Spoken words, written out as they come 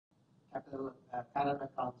capital current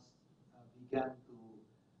accounts began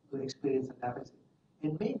to experience a deficit.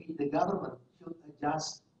 And maybe the government should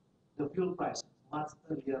adjust the fuel price much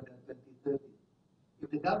earlier than 2030. If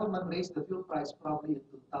the government raised the fuel price probably in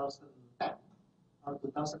 2010 or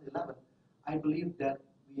 2011, I believe that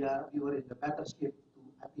we were in a better shape to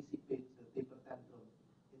anticipate the taper tantrum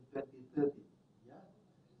in 2030. Yeah,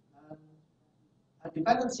 and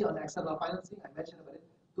dependency on external financing, I mentioned about it.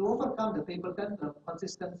 To overcome the taper tantrum,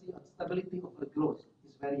 consistency and stability over growth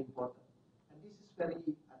is very important. And this is very,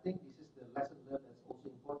 I think this is the lesson learned that's also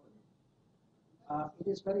important. It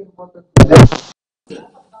is very important to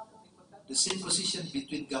the same position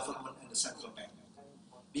between government and the central bank.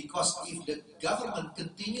 Because if the government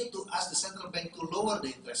continue to ask the central bank to lower the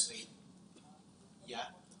interest rate,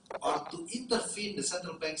 yeah, or to intervene the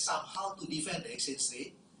central bank somehow to defend the exchange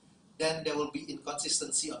rate, then there will be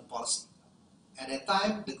inconsistency on policy. At that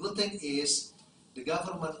time, the good thing is the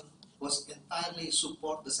government was entirely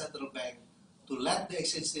support the central bank to let the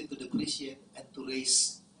exchange rate to depreciate and to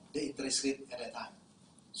raise the interest rate at that time.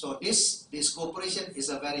 So this cooperation is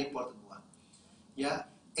a very important one. Yeah,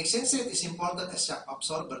 exchange rate is important as shock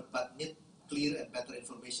absorber, but need clear and better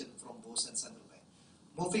information from both and central bank.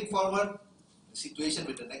 Moving forward, the situation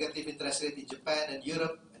with the negative interest rate in Japan and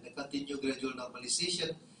Europe and the continued gradual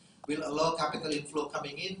normalization will allow capital inflow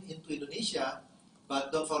coming into Indonesia,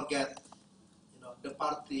 but don't forget, the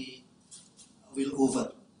party will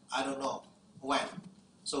over. I don't know when.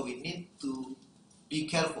 So we need to be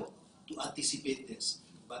careful to anticipate this.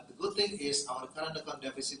 But the good thing is our current account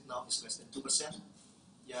deficit now is less than 2%.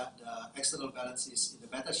 Yeah, the external balance is in a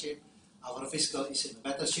better shape. Our fiscal is in a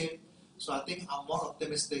better shape. So I think I'm more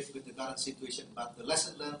optimistic with the current situation. But the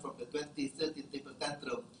lesson learned from the 2013 taper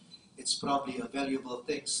tantrum, it's probably a valuable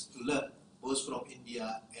things to learn, both from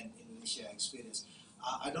India and Indonesia experience.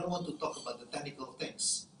 I don't want to talk about the technical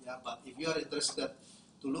things, yeah, but if you are interested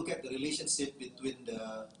to look at the relationship between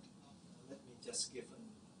the, let me just give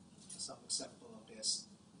some example of this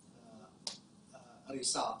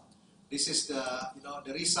result. This is the,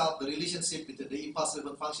 the result, the relationship between the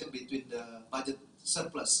impulse-driven function between the budget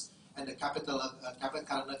surplus and the capital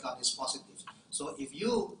current account is positive. So if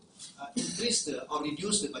you increase or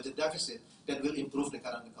reduce the budget deficit, that will improve the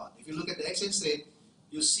current account. If you look at the exchange rate,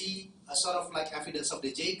 you see a sort of like evidence of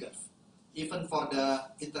the J curve, even for the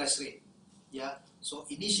interest rate. Yeah. So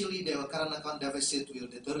initially the current account deficit will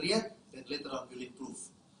deteriorate, then later on will improve.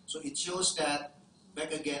 So it shows that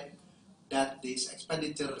back again that this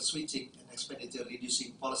expenditure switching and expenditure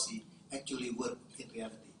reducing policy actually work in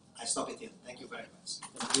reality. I stop it here. Thank you very much.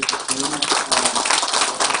 Thank you very much.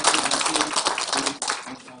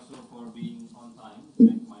 Thanks also for being on time to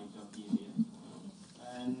make my job easier.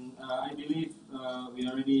 And I believe we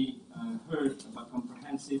already heard about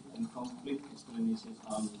comprehensive and complete explanations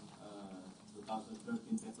on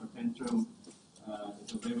 2013 taper tantrum.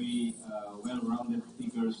 It's a very well-rounded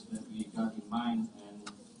figures that we got in mind,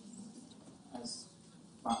 and as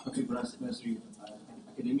Prof. Chatib Basri,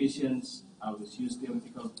 academicians always use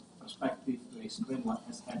theoretical perspective to explain what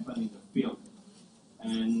has happened in the field.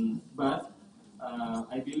 But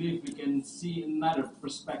I believe we can see another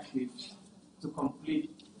perspective to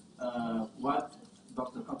complete what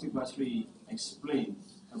Dr. Chatib Basri explained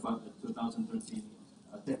about the 2013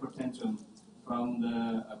 taper tantrum from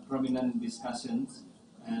the prominent discussions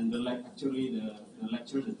and the lecture,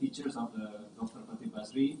 the teachers of the Dr. Chatib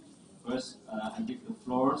Basri. First, I give the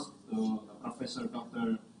floors to Professor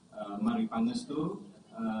Dr. Mari Pangestu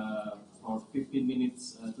for 15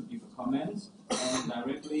 minutes to give a comment, and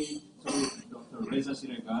directly to Dr. Reza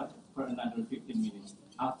Siregar for another 15 minutes.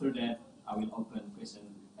 After that, I will open question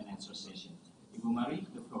and answer session. Ibu Mari,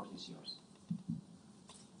 the floor is yours.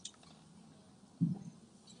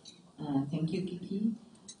 Thank you, Kiki.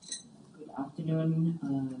 Good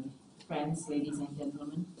afternoon, friends, ladies and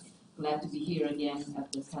gentlemen. Glad to be here again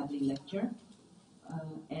at the Sadli lecture.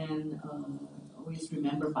 Always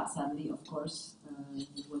remember Pak Sadli, of course.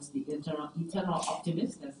 He was the eternal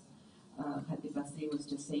optimist, as Chatib Basri was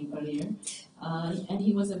just saying earlier. And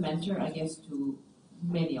he was a mentor, I guess, to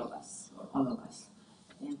many of us, or all of us.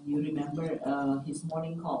 And you remember his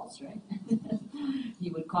morning calls, right? He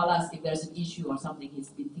would call us if there's an issue or something he's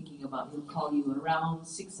been thinking about. He'll call you around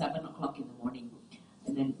 6, 7 o'clock in the morning.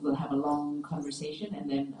 And then we'll have a long conversation, and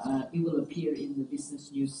then it will appear in the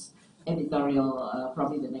business news editorial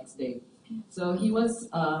probably the next day. So he was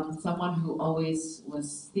someone who always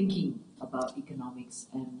was thinking about economics,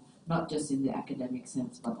 and not just in the academic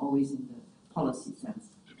sense, but always in the policy sense.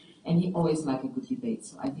 And he always liked a good debate.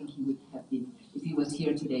 So I think he would have been, if he was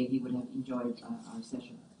here today, he would have enjoyed our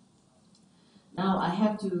session. Now I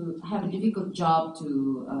have a difficult job to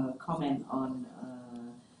comment on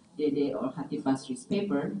Dede or Chatib Basri's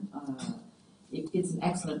paper. It's an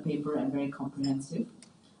excellent paper and very comprehensive.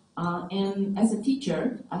 And as a teacher,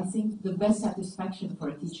 I think the best satisfaction for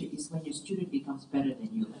a teacher is when your student becomes better than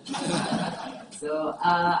you. So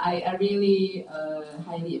I really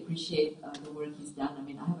highly appreciate the work he's done. I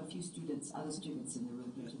mean, I have a few other students in the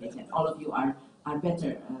room here today, and all of you are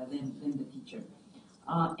better than the teacher.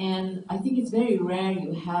 And I think it's very rare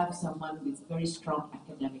you have someone with very strong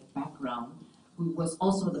academic background who was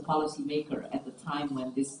also the policy maker at the time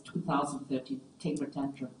when this 2013 taper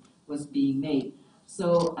tantrum was being made.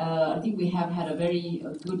 So I think we have had a very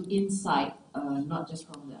good insight, not just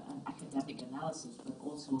from the academic analysis, but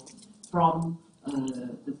also from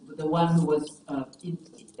the one who was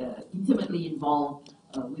intimately involved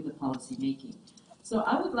with the policy making. So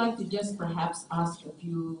I would like to just perhaps ask a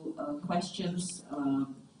few questions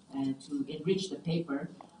and to enrich the paper.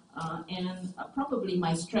 And probably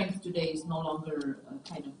my strength today is no longer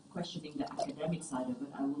kind of questioning the academic side of it.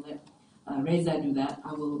 I will let Reza do that.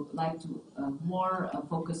 I would like to more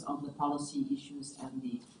focus on the policy issues and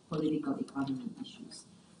the political economy issues.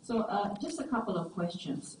 So just a couple of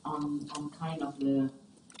questions on kind of the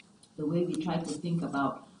way we try to think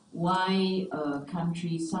about why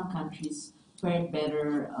some countries fared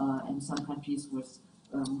better and some countries was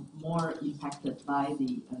more impacted by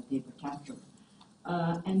the taper tantrum.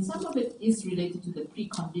 And some of it is related to the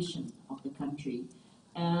precondition of the country.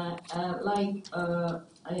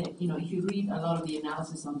 If you read a lot of the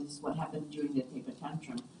analysis on this, what happened during the taper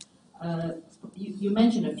tantrum, you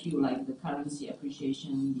mentioned a few, like the currency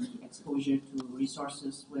appreciation, the exposure to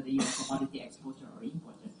resources, whether you're a commodity exporter or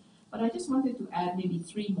importer. But I just wanted to add maybe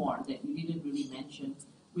three more that you didn't really mention,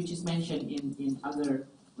 which is mentioned in other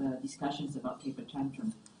discussions about taper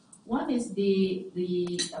tantrum. One is the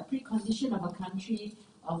precondition of a country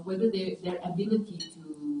of whether their ability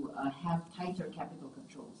to have tighter capital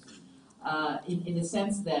controls. In the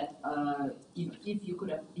sense that if you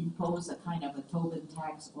could impose a kind of a Tobin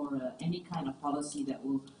tax or any kind of policy that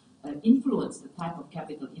will influence the type of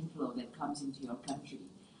capital inflow that comes into your country,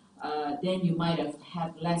 then you might have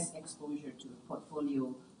had less exposure to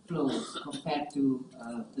portfolio flows compared to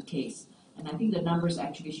the case. And I think the numbers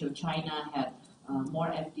actually show China had more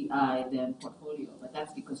FDI than portfolio, but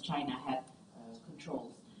that's because China had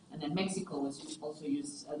controls. And then Mexico was also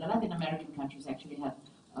used, the Latin American countries actually had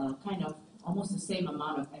kind of almost the same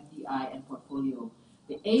amount of FDI and portfolio.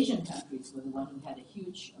 The Asian countries were the one who had a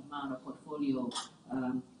huge amount of portfolio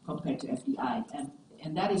compared to FDI.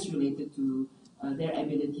 And that is related to their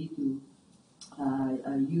ability to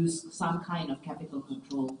use some kind of capital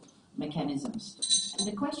control mechanisms. And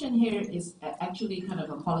the question here is actually kind of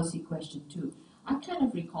a policy question too. I kind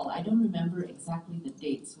of recall, I don't remember exactly the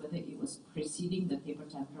dates, whether it was preceding the taper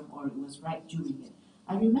tantrum or it was right during it.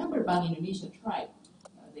 I remember Bank Indonesia tried,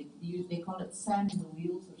 they call it sand in the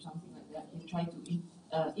wheels or something like that. They tried to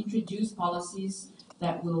introduce policies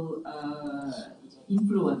that will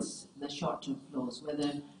influence the short-term flows,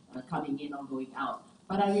 whether coming in or going out.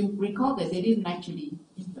 But I recall that they didn't actually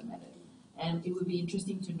implement it. And it would be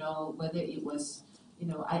interesting to know whether it was, in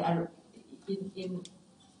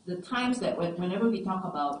the times that whenever we talk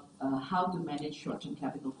about how to manage short-term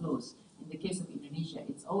capital flows, in the case of Indonesia,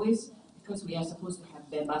 it's always because we are supposed to have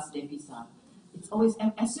bebas devisa. It's always,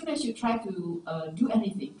 as soon as you try to do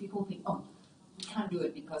anything, people think, oh, we can't do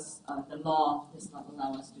it because the law does not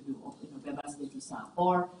allow us to do bebas devisa.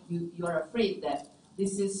 Or you are afraid that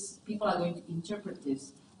people are going to interpret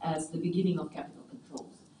this as the beginning of capital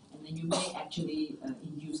controls. And then you may actually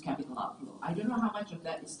induce capital outflow. I don't know how much of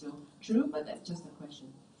that is still true, but that's just a question.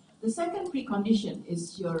 The second precondition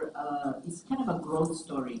is is kind of a growth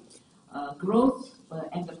story. Growth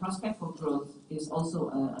and the prospect for growth is also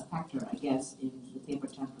a factor, I guess, in the taper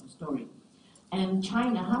tantrum story. And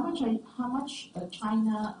China, how much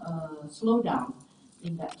China slowed down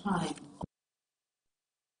in that time?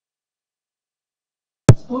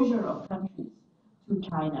 Exposure of countries to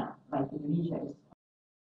China, like Indonesia, is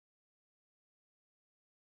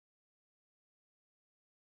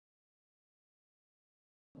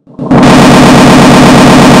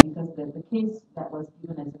because the case that was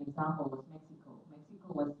given as an example was Mexico. Mexico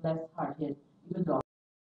was less hard hit, even though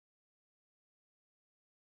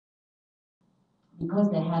because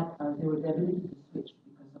they were the ability to switch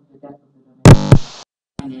because of the depth of the domestic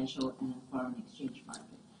financial and foreign exchange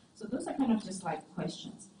market. So those are kind of just like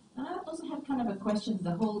questions. And I also have kind of a question,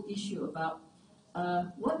 the whole issue about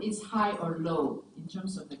what is high or low in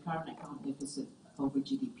terms of the current account deficit over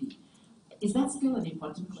GDP. Is that still an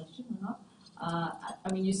important question or not?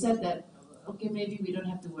 I mean, you said that, okay, maybe we don't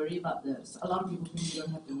have to worry about this. A lot of people think we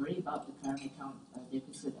don't have to worry about the current account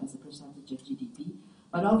deficit as a percentage of GDP.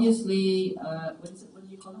 But obviously, what do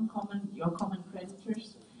you call them? Your common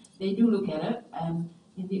creditors, they do look at it. And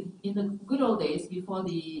in the good old days, before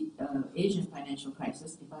the Asian financial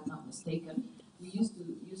crisis, if I'm not mistaken, we used to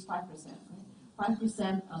use 5%, right?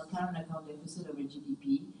 5% current account deficit over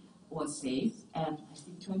GDP was safe, and I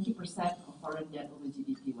think 20% of foreign debt over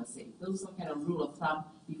GDP was safe. Those are kind of rule of thumb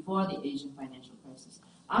before the Asian financial crisis.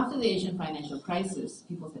 After the Asian financial crisis,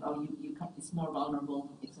 people said, oh, it's more vulnerable,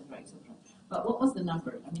 etc., etc. But what was the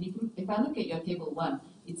number? I mean, if I look at your table 1,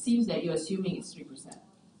 it seems that you're assuming it's 3%.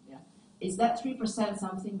 Yeah, is that 3%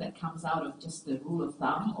 something that comes out of just the rule of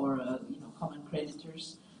thumb or common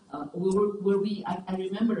creditors? Were we? I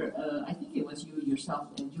remember. I think it was you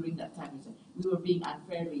yourself during that time. You said we were being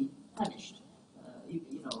unfairly punished.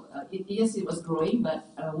 Yes, it was growing, but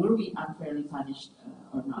were we unfairly punished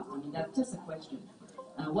or not? I mean, that's just a question.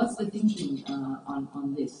 What's the thinking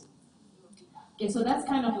on this? Okay, so that's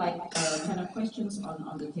kind of like questions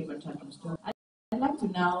on the table tantrums. I'd like to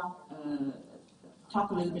now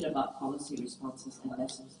talk a little bit about policy responses and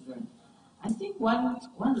lessons learned. I think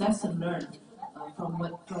one lesson learned from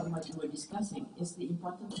what you were discussing is the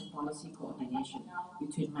importance of policy coordination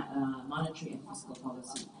between monetary and fiscal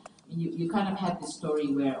policy. You kind of had this story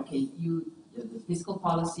where, okay, the fiscal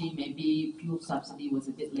policy, maybe fuel subsidy was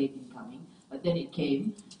a bit late in coming, but then it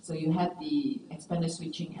came. So you had the expander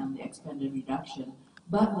switching and the expander reduction,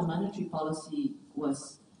 but the monetary policy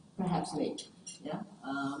was perhaps late. Yeah,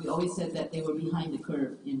 we always said that they were behind the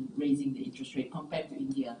curve in raising the interest rate compared to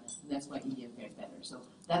India, and that's why India fared better. So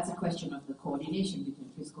that's a question of the coordination between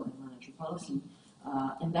fiscal and monetary policy,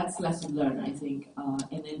 and that's lesson learned, I think.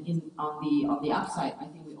 And then on the upside, I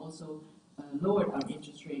think we also lowered our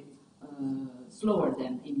interest rate slower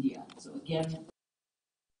than India. So again.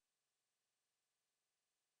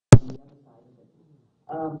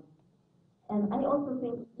 And I also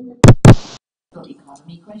think in the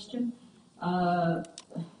economy question,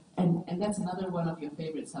 and that's another one of your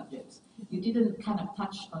favorite subjects. You didn't kind of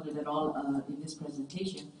touch on it at all in this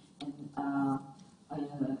presentation. And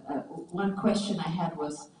one question I had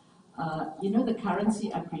was, the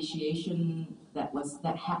currency appreciation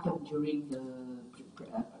that happened during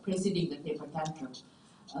preceding the taper tantrum.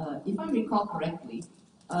 If I recall correctly,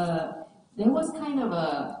 there was kind of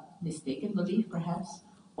a mistaken belief, perhaps,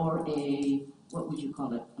 or what would you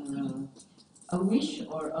call it? A wish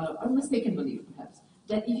or a mistaken belief, perhaps,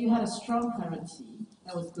 that if you had a strong currency,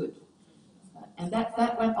 that was good. And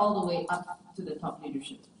that went all the way up to the top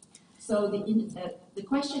leadership. So the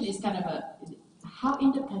question is kind of how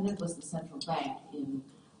independent was the central bank in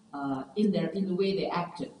the way they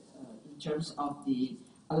acted in terms of the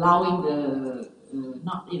allowing the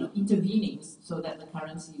intervening so that the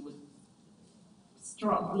currency would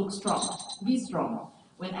be strong,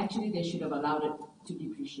 when actually they should have allowed it to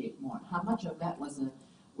depreciate more. How much of that was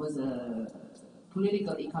a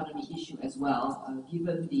political economy issue as well,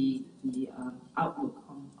 given the outlook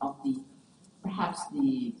of perhaps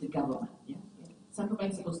the government? Yeah? Central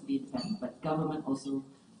bank is supposed to be independent, but government also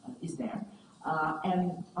is there.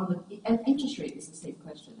 And interest rate is the same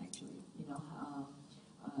question actually.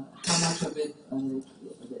 How much of it,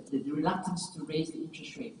 the reluctance to raise the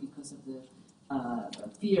interest rate because of the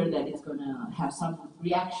fear that it's going to have some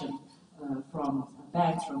reaction from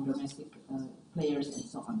banks, from domestic players, and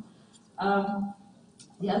so on.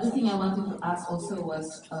 The other thing I wanted to ask also was,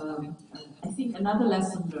 I think another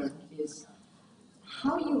lesson learned is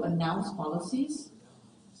how you announce policies.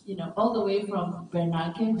 All the way from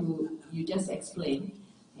Bernanke, who you just explained,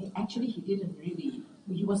 actually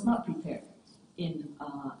he was not prepared in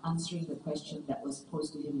answering the question that was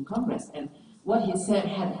posed to him in Congress, and what he said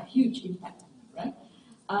had a huge impact. Right?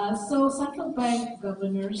 So central bank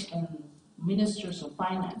governors and ministers of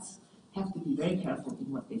finance have to be very careful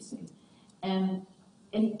in what they say. And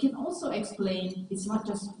it can also explain, it's not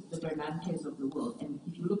just the Bernankes of the world. And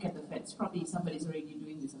if you look at the Feds, probably somebody's already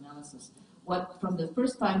doing this analysis. From the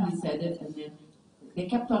first time he said it, and then they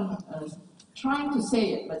kept on trying to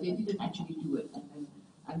say it, but they didn't actually do it. And then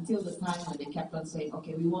until the time when they kept on saying,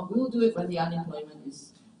 okay, we'll do it when the unemployment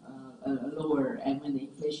is lower and when the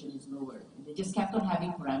inflation is lower. And they just kept on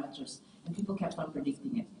having parameters, and people kept on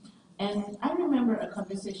predicting it. And I remember a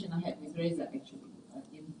conversation I had with Reza actually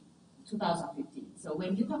in 2015. So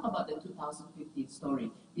when you talk about the 2015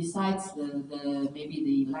 story, besides the maybe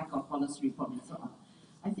the lack of policy reform and so on,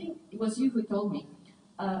 I think it was you who told me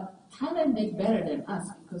Thailand did better than us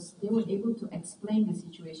because they were able to explain the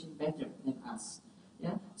situation better than us.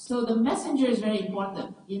 Yeah. So the messenger is very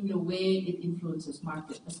important in the way it influences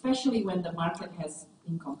market, especially when the market has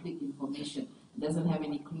incomplete information, doesn't have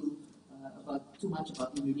any clue about too much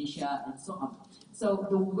about Indonesia and so on. So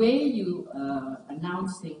the way you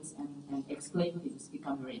announce things and explain things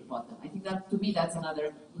become very important. I think that to me that's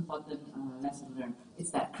another important lesson learned. It's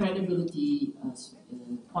that credibility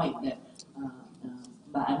point that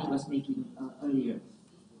Mbak Ani was making earlier.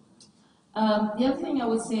 The other thing I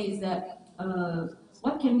would say is that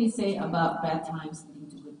what can we say about bad times leading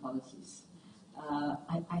to good policies?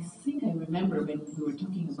 I think I remember when we were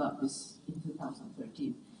talking about this in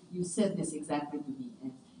 2013, you said this exactly to me,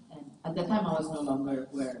 and at that time I was no longer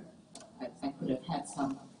where I could have had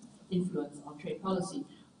some influence on trade policy,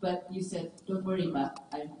 but you said, don't worry, but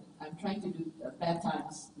I'm trying to do bad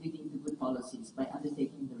times leading to good policies by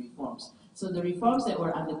undertaking the reforms. So the reforms that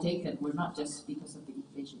were undertaken were not just because of the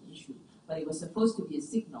inflation issue, but it was supposed to be a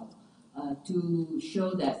signal to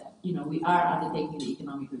show that we are undertaking the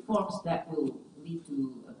economic reforms that will lead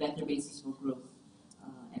to a better basis for growth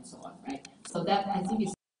and so on, right? So that I think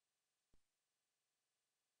is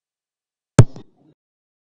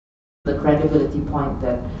the credibility point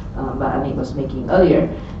that Mbak Ani was making earlier.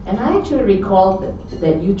 And I actually recall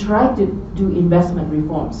that you tried to do investment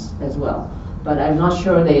reforms as well, but I'm not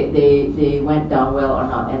sure they went down well or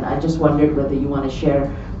not. And I just wondered whether you want to share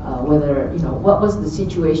whether, what was the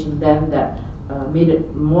situation then that made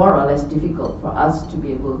it more or less difficult for us to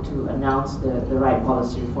be able to announce the right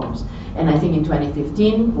policy reforms. And I think in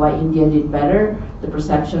 2015, why India did better, the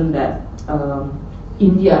perception that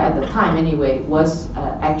India at the time anyway was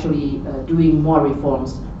actually doing more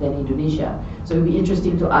reforms than Indonesia. So it would be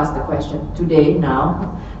interesting to ask the question today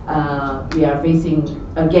now. We are facing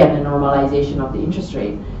again a normalization of the interest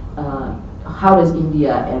rate. How does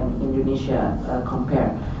India and Indonesia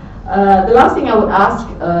compare? The last thing I would ask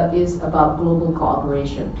is about global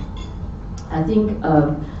cooperation. I think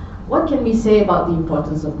what can we say about the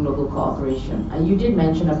importance of global cooperation? You did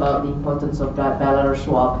mention about the importance of Belarus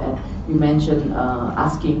swap, and you mentioned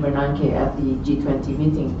asking Bernanke at the G20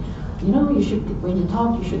 meeting, you should, when you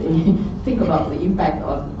talk, you should think about the impact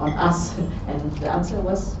on us. And the answer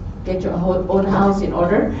was, get your own house in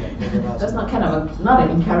order. That's not kind of not an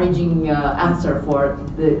encouraging answer for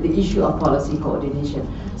the issue of policy coordination.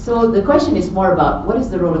 So the question is more about what is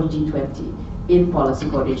the role of G20 in policy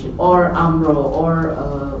coordination, or AMRO, or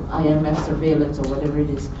IMF surveillance, or whatever it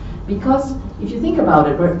is. Because if you think about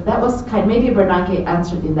it, that was maybe Bernanke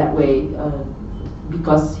answered in that way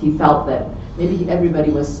because he felt that maybe everybody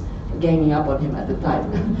was ganging up on him at the time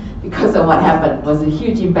because of what happened was a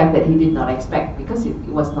huge impact that he did not expect because it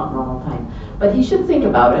was not normal time. But he should think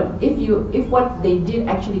about it. If what they did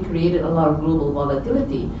actually created a lot of global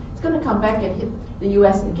volatility, it's going to come back and hit the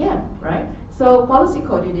US again, right? So policy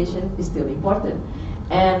coordination is still important.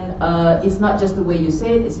 And it's not just the way you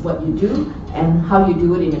say it, it's what you do and how you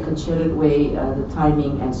do it in a concerted way, the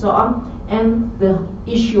timing and so on. And the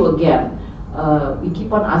issue again, we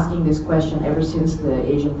keep on asking this question ever since the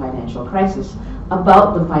Asian financial crisis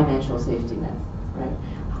about the financial safety net, right?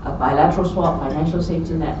 A bilateral swap, financial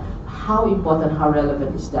safety net, how important, how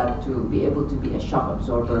relevant is that to be able to be a shock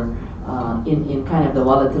absorber in kind of the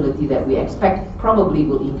volatility that we expect probably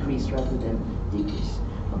will increase rather than decrease.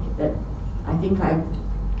 Okay, I think I'm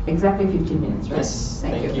exactly 15 minutes, right? Yes,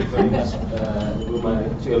 thank you very much, Ibu Mari.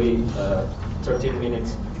 Actually, 13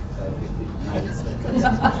 minutes. 15 minutes.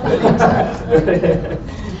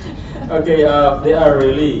 Okay, they are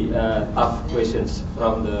really tough questions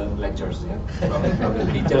from the lectures, from the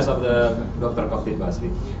teachers of the Dr. Chatib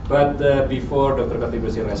Basri. But before Dr. Chatib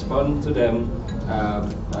Basri respond to them,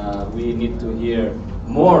 we need to hear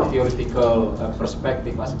more theoretical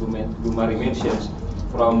perspective, as Bu Mari mentions,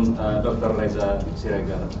 from Dr. Reza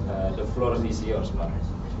Siregar. The floor is yours, Pak.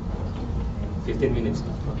 15 minutes.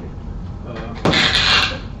 Okay.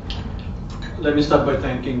 Let me start by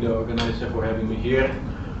thanking the organizer for having me here.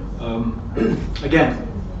 Again,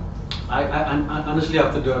 I honestly,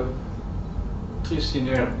 after the three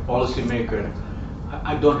senior policymaker,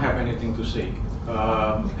 I don't have anything to say.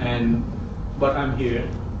 But I'm here,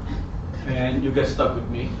 and you get stuck with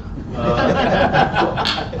me.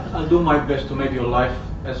 I'll do my best to make your life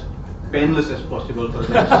as painless as possible for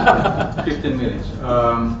the next 15 minutes.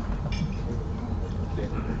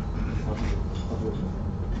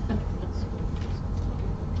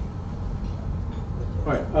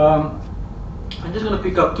 Right. I'm just going to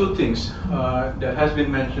pick up two things that has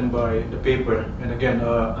been mentioned by the paper. And again,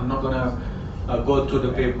 I'm not going to go through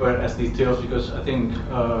the paper as details because I think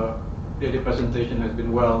the presentation has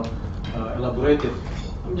been well elaborated.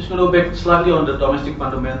 I'm just going to go back slightly on the domestic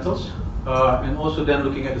fundamentals and also then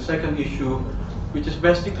looking at the second issue which is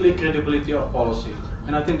basically credibility of policy.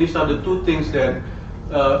 And I think these are the two things that,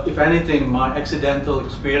 if anything, my accidental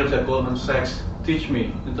experience at Goldman Sachs teach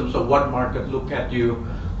me in terms of what market look at you,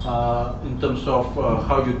 in terms of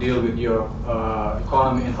how you deal with your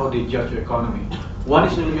economy and how they judge your economy. One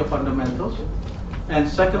is really your fundamentals, and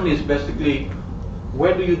secondly is basically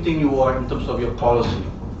where do you think you are in terms of your policy,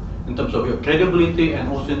 in terms of your credibility, and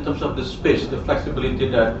also in terms of the space, the flexibility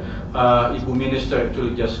that Ibu Minister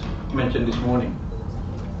actually just mentioned this morning.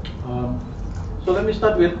 So let me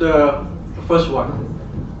start with the first one.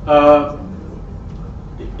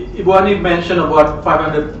 Ibu Ani mentioned about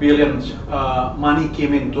 500 billion money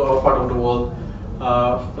came into our part of the world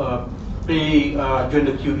during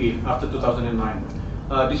the QE after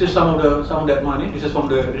 2009. This is some of that money. This is from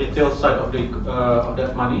the retail side of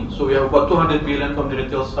that money. So we have about 200 billion from the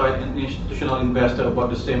retail side and institutional investor about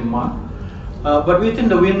the same amount. But within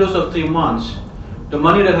the windows of 3 months, the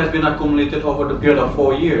money that has been accumulated over the period of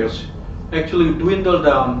 4 years actually dwindled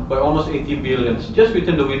down by almost 80 billion just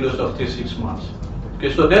within the windows of 6 months.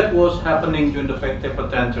 Okay, so that was happening during the taper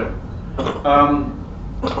tantrum.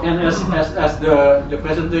 And as the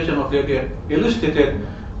presentation of the illustrated,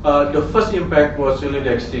 the first impact was really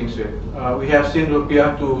the exchange rate. We have seen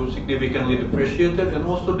rupiah to significantly depreciated, and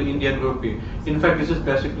also the Indian rupee. In fact, this is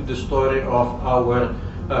basically the story of our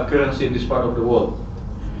currency in this part of the world.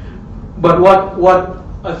 But what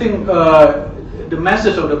I think the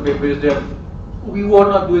message of the paper is that we were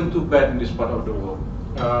not doing too bad in this part of the world.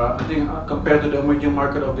 I think compared to the emerging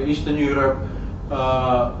market of the Eastern Europe,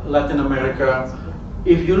 Latin America,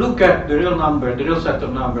 if you look at the real number, the real sector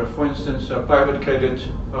number, for instance, private credit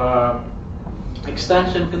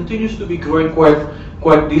extension continues to be growing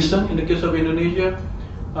quite decent in the case of Indonesia.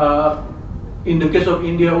 In the case of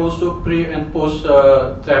India, also pre and post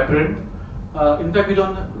tapering. In fact,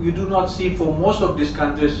 you do not see for most of these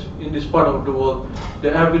countries in this part of the world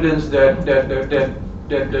the evidence that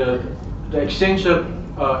the exchange rate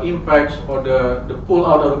impacts or the pull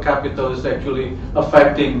out of the capital is actually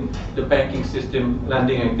affecting the banking system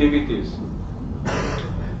lending activities.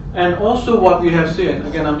 And also what we have seen,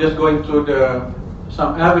 again I'm just going through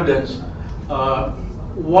some evidence,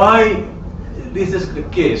 why this is the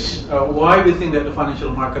case, why we think that the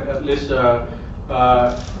financial market at least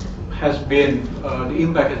has been, the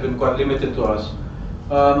impact has been quite limited to us.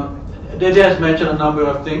 Dede has mentioned a number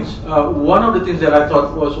of things. One of the things that I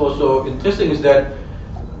thought was also interesting is that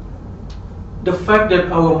the fact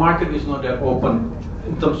that our market is not that open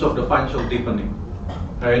in terms of the financial deepening,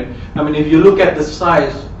 right? I mean, if you look at the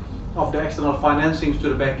size of the external financings to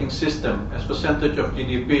the banking system as percentage of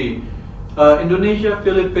GDP, Indonesia,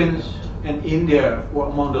 Philippines, and India were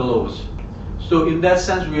among the lowest. So in that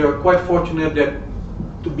sense, we are quite fortunate that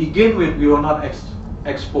to begin with, we were not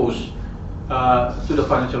exposed to the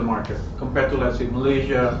financial market compared to, let's say,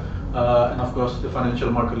 Malaysia, and of course the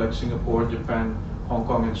financial market like Singapore, Japan, Hong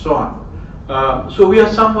Kong, and so on. So we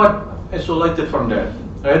are somewhat isolated from that,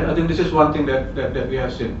 right? I think this is one thing that we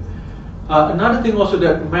have seen. Another thing also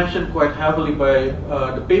that mentioned quite heavily by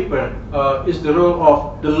the paper is the role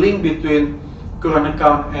of the link between current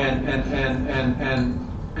account and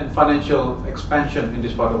financial expansion in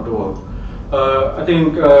this part of the world. I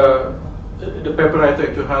think the paper writer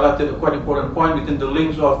actually highlighted a quite important point between the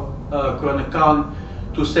links of current account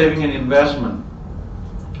to saving and investment.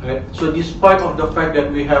 Right? So despite of the fact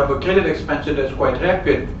that we have a credit expansion that's quite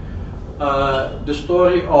rapid, the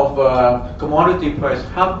story of commodity price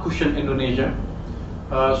helped cushion Indonesia.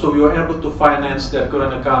 So we were able to finance that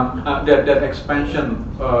current account, that expansion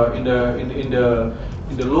in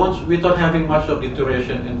the loans without having much of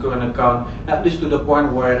deterioration in current account, at least to the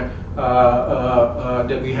point where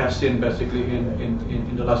that we have seen basically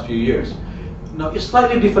in the last few years. Now, it's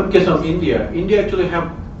slightly different case of India. India actually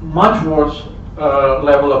have much worse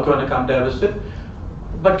level of current account deficit,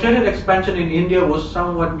 but credit expansion in India was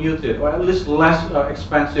somewhat muted, or at least less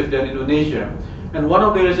expansive than Indonesia. And one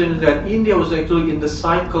of the reasons is that India was actually in the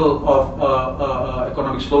cycle of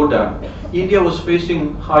economic slowdown. India was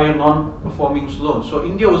facing higher non-performing loans. So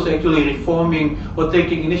India was actually reforming or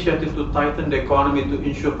taking initiative to tighten the economy to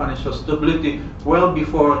ensure financial stability well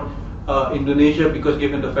before Indonesia, because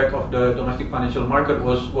given the fact of the domestic financial market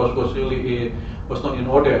was not in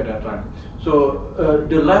order at that time. So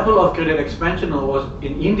the level of credit expansion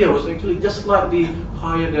in India was actually just slightly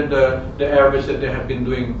higher than the average that they have been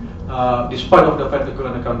doing, despite of the fact the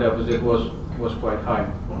current account deficit was quite high.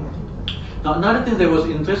 Now, another thing that was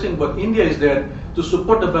interesting about India is that to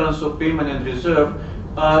support the balance of payment and reserve,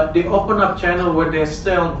 they open up channel where they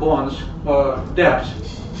sell bonds or debts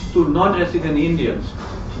to non-resident Indians.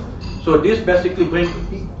 So this basically brings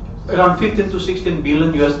around 15 to 16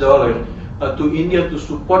 billion US dollar to India to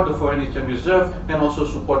support the foreign exchange reserve and also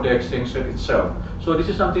support the exchange rate itself. So this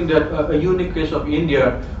is something that a unique case of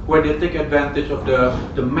India, where they take advantage of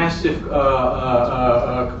the massive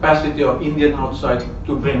capacity of Indian outside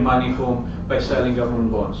to bring money home by selling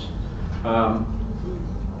government bonds.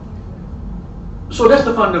 So that's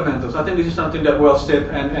the fundamentals. I think this is something that well said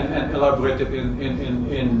and elaborated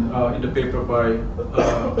in the paper by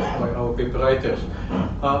our paper writers.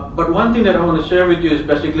 But one thing that I want to share with you is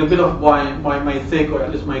basically a bit of my take, or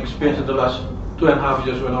at least my experience in the last 2.5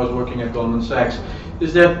 years when I was working at Goldman Sachs,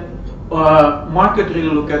 is that market really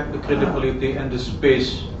look at the credibility and the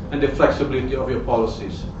space and the flexibility of your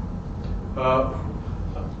policies.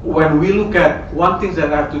 When we look at one thing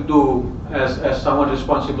that I have to do as someone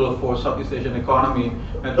responsible for Southeast Asian economy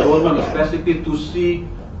at Goldman is basically to see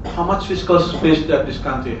how much fiscal space that this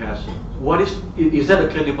country has. Is that a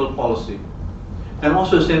credible policy? And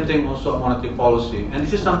also the same thing also monetary policy. And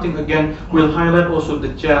this is something, again, will highlight also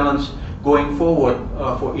the challenge going forward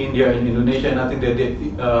for India and Indonesia, and I think they did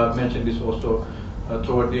mention this also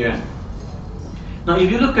toward the end. Now, if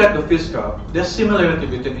you look at the fiscal, there's similarity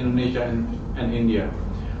between Indonesia and India.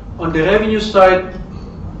 On the revenue side,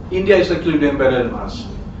 India is actually doing better than us.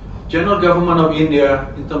 General government of India,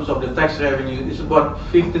 in terms of the tax revenue, is about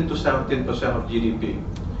 15 to 17% of GDP.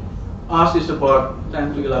 Ours is about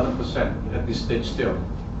 10 to 11% at this stage still,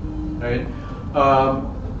 right?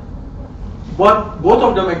 But both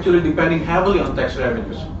of them actually depending heavily on tax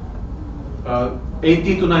revenues.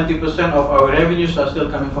 80 to 90% of our revenues are still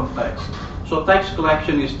coming from tax. So tax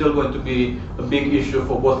collection is still going to be a big issue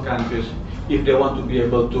for both countries if they want to be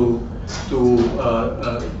able to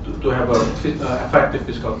have an effective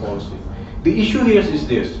fiscal policy. The issue here is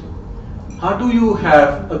this: how do you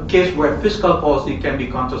have a case where fiscal policy can be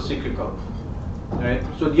counter-cyclical? Right?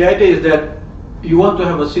 So the idea is that you want to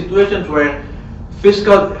have a situation where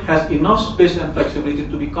fiscal has enough space and flexibility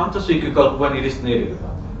to be counter-cyclical when it is needed.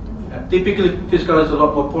 Typically, fiscal is a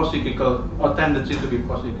lot more pro-cyclical, or tendency to be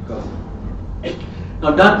pro-cyclical.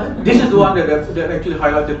 Now, this is the one that actually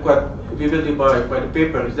highlighted quite vividly by the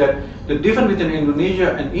paper, is that the difference between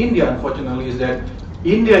Indonesia and India, unfortunately, is that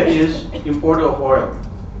India is importer of oil,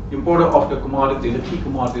 importer of the commodity, the key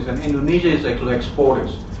commodities, and Indonesia is actually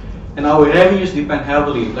exporters. And our revenues depend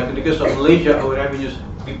heavily, like in the case of Malaysia, our revenues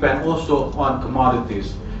depend also on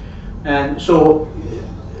commodities. And so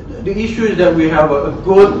the issue is that we have a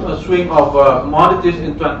good swing of commodities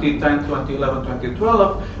in 2010, 2011,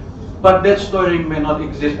 2012, but that story may not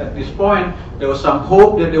exist at this point. There was some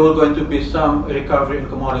hope that there was going to be some recovery in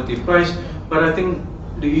commodity price, but I think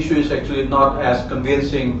the issue is actually not as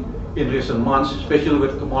convincing in recent months, especially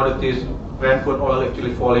with commodities, Brent crude oil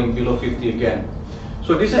actually falling below 50 again.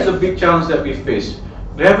 So this is a big challenge that we face.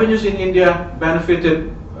 Revenues in India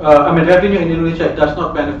benefited, revenue in Indonesia does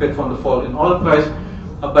not benefit from the fall in oil price,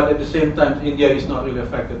 but at the same time, India is not really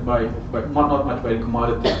affected by not much by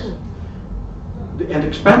commodities. And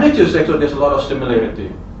expenditure sector, there's a lot of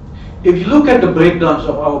similarity. If you look at the breakdowns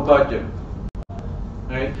of our budget,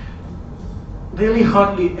 right, really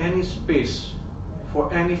hardly any space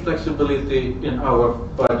for any flexibility in our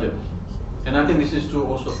budget. And I think this is true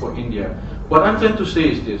also for India. What I'm trying to say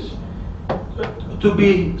is this: to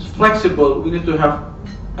be flexible, we need to have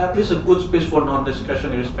at least a good space for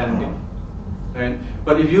non-discretionary spending. Right?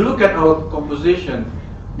 But if you look at our composition,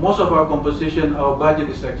 most of our composition, our budget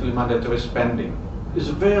is actually mandatory spending. There's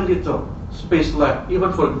very little space left,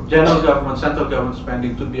 even for general government, central government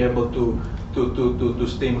spending, to be able to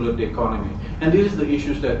stimulate the economy. And this is the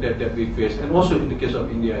issues that we face, and also in the case of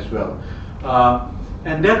India as well.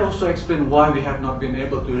 And that also explains why we have not been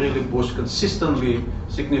able to really boost consistently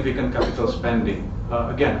significant capital spending.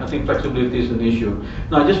 Again, I think flexibility is an issue.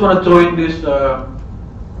 Now, I just want to throw in this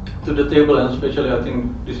to the table, and especially I think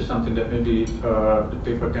this is something that maybe the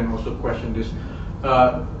paper can also question this.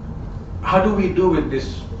 How do we do with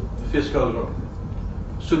this fiscal growth?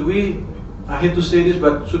 Should we, I hate to say this,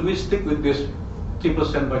 but should we stick with this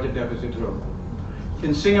 3% budget deficit rule?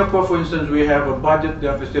 In Singapore, for instance, we have a budget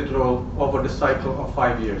deficit rule over the cycle of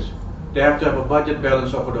 5 years. They have to have a budget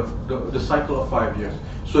balance over the cycle of 5 years.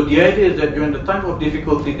 So the idea is that during the time of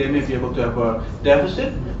difficulty, they may be able to have a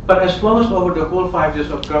deficit, but as long as over the whole 5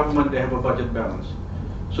 years of government, they have a budget balance.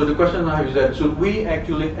 So the question now is that, should we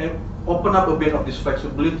actually open up a bit of this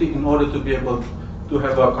flexibility in order to be able to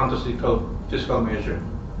have a counter-cyclical fiscal measure?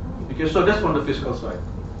 Okay, so that's on the fiscal side.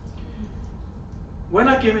 When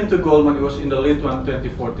I came into Goldman, it was in the late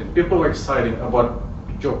 2014. People were excited about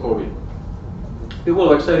Jokowi. People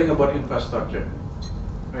were excited about infrastructure,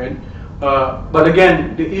 right? But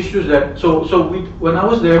again, the issues that when I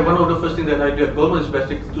was there, one of the first things that I did at Goldman is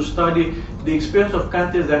basically to study the experience of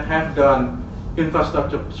countries that have done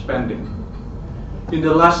infrastructure spending in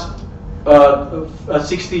the last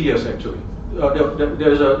 60 years actually.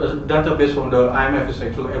 There is a database from the IMF is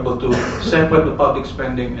actually able to separate the public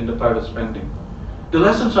spending and the private spending. The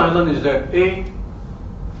lessons I learned is that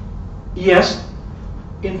yes,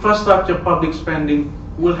 infrastructure public spending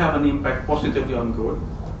will have an impact positively on growth,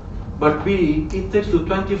 but B, it takes to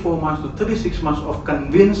 24 months to 36 months of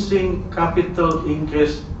convincing capital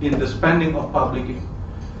increase in the spending of public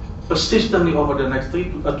persistently over the next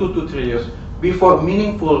 2 to 3 years before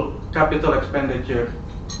meaningful capital expenditure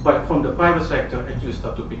from the private sector actually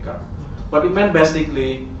start to pick up. But it meant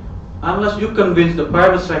basically, unless you convince the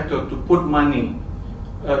private sector to put money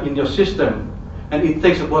in your system, and it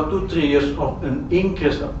takes about 2-3 years of an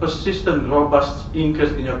increase, a persistent, robust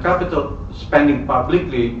increase in your capital spending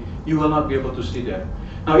publicly, you will not be able to see that.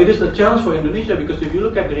 Now, it is a challenge for Indonesia because if you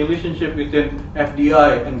look at the relationship between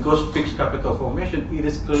FDI and gross fixed capital formation, it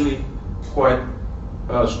is clearly quite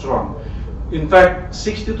strong. In fact,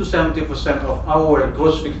 60 to 70% of our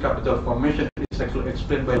gross fixed capital formation is actually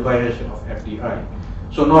explained by variation of FDI.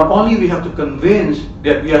 So not only we have to convince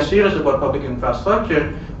that we are serious about public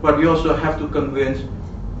infrastructure, but we also have to convince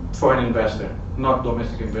foreign investor, not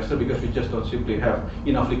domestic investor, because we just don't simply have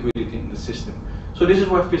enough liquidity in the system. So this is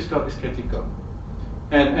why fiscal is critical.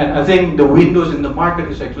 And I think the windows in the market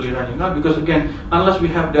is actually running out because again, unless we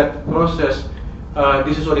have that process,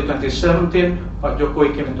 this is already 2017, Pak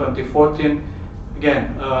Jokowi came in 2014.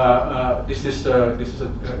 Again, this is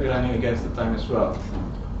running against the time as well.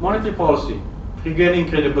 Monetary policy. Regaining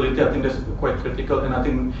credibility, I think that's quite critical, and I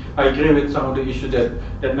think I agree with some of the issues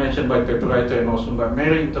that mentioned by paper writer and also by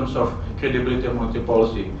Mary in terms of credibility of monetary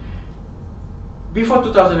policy. Before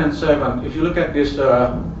 2007, if you look at this,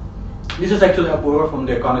 this is actually a quote from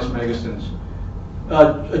the Economist magazines.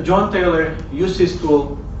 John Taylor used his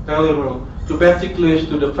tool, Taylor rule, to basically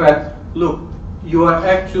to the fact, look, you are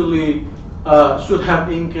actually should have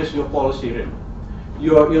increased your policy rate.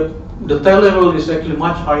 The Taylor rule is actually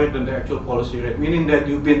much higher than the actual policy rate, meaning that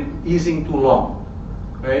you've been easing too long,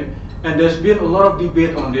 right? And there's been a lot of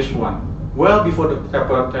debate on this one, well before the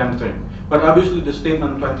Pepper timeframe. But obviously the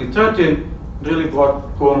statement 2013 really brought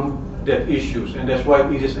home that issues, and that's why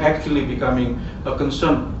it is actually becoming a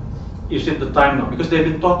concern. Is it the time now? Because they've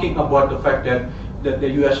been talking about the fact that the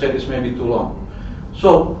US rate is maybe too long.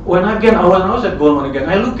 So when I was at Goldman again,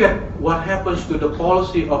 I look at what happens to the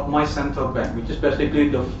policy of my central bank, which is basically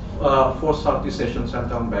the 4 Southeast Asian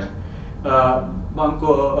central bank,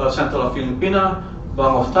 Bangko Central of Filipina,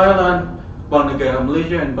 Bank of Thailand, Bank Negara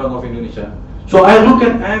Malaysia, and Bank of Indonesia. So I look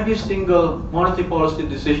at every single monetary policy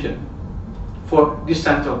decision for this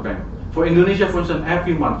central bank. For Indonesia, for instance,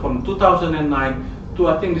 every month from 2009 to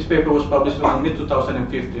I think this paper was published around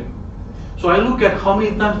mid-2015. So I look at how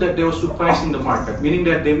many times that they were surprising the market, meaning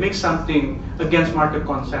that they make something against market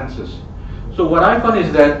consensus. So what I found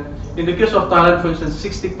is that in the case of Thailand, for instance,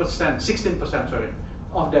 16%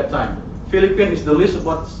 of that time. Philippines is the least,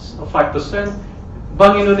 about 5%.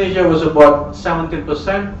 Bank Indonesia was about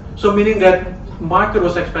 17%. So meaning that market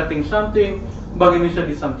was expecting something, Bank Indonesia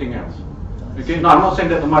did something else. Okay. Now I'm not saying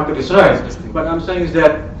that the market is right, but I'm saying is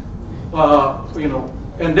that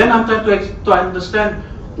and then I'm trying to understand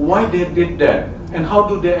why they did that and how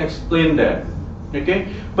do they explain that. Okay.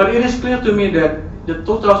 But it is clear to me that the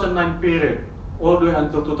 2009 period all the way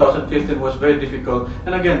until 2015 was very difficult.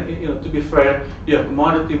 And again, to be fair, you have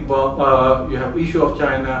commodity, you have issue of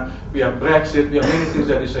China, we have Brexit, we have many things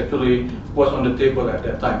that is actually was on the table at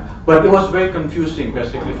that time. But it was very confusing,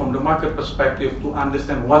 basically, from the market perspective to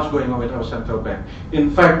understand what's going on with our central bank. In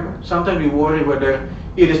fact, sometimes we worry whether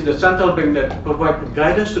it is the central bank that provides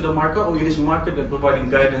guidance to the market or it is market that providing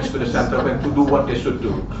guidance to the central bank to do what they should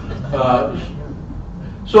do.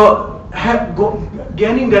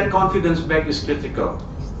 Gaining that confidence back is critical.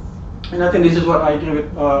 And I think this is what I agree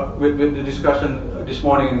with the discussion this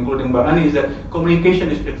morning, including by Ani, is that communication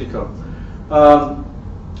is critical.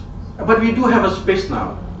 But we do have a space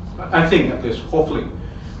now, I think at least, hopefully.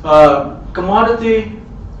 Commodity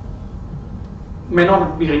may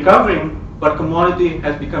not be recovering, but commodity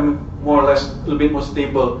has become more or less a little bit more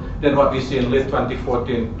stable than what we see in late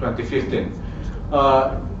 2014, 2015.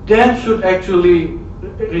 That should actually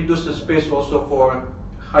reduce the space also for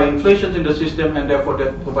high inflation in the system, and therefore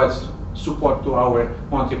that provides support to our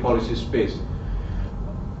monetary policy space.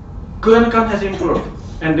 Current account has improved,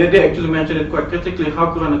 and they actually mentioned it quite critically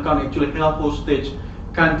how current account actually helps stage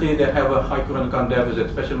countries that have a high current account deficit,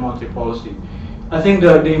 especially monetary policy. I think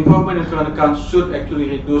the improvement in current account should actually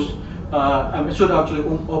reduce, should actually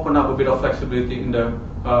open up a bit of flexibility in the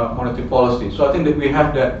monetary policy. So I think that we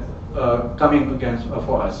have that coming against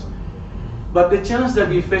for us. But the challenge that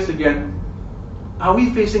we face again, are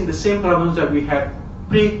we facing the same problems that we had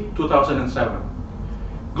pre-2007?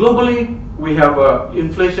 Globally, we have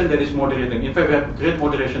inflation that is moderating. In fact, we have a great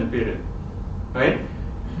moderation period, right?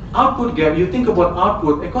 Output gap, you think about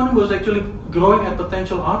output, economy was actually growing at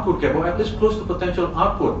potential output gap, or at least close to potential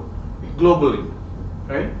output globally,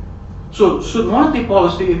 right? So should monetary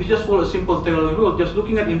policy, if you just follow a simple Taylor rule, just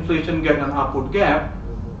looking at inflation gap and output gap,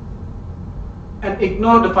 and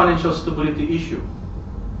ignore the financial stability issue?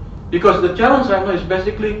 Because the challenge right now is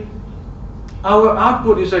basically our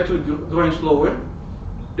output is actually growing slower.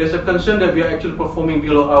 There's a concern that we are actually performing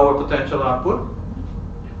below our potential output.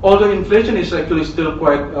 Although inflation is actually still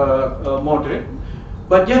quite moderate,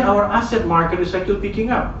 but yet our asset market is actually picking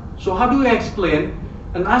up. So how do we explain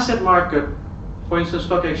an asset market, for instance,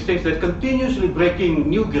 stock exchange, that continuously breaking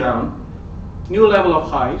new ground, new level of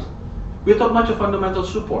highs, without much of fundamental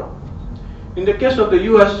support? In the case of the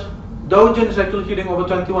US, Dow Jones is actually hitting over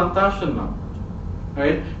 21,000 now,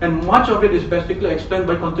 right? And much of it is basically explained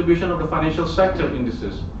by contribution of the financial sector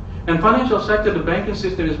indices. And financial sector, the banking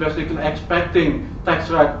system is basically expecting tax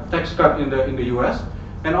cut in the US,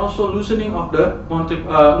 and also loosening of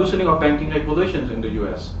banking regulations in the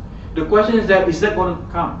US. The question is that going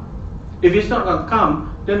to come? If it's not going to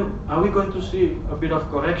come, then are we going to see a bit of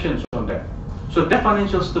corrections on that? So that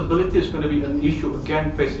financial stability is going to be an issue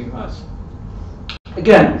again facing us.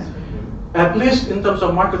 Again, at least in terms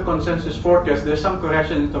of market consensus forecast, there's some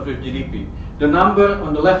correction in terms of GDP. The number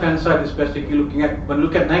on the left-hand side is basically looking at, when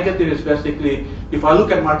look at negative, is basically, if I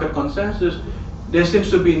look at market consensus, there seems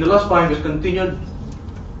to be in the last 5 years continued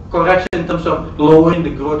correction in terms of lowering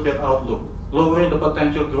the growth rate outlook, lowering the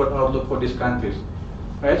potential growth outlook for these countries.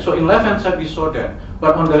 Right? So in left-hand side we saw that.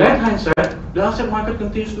 But on the right-hand side, the asset market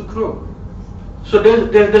continues to grow. So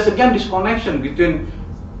there's again this connection between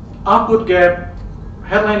output gap,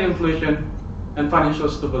 headline inflation, and financial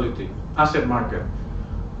stability, asset market.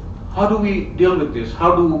 How do we deal with this?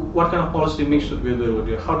 What kind of policy mix should we deal with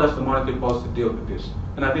it? How does the monetary policy deal with this?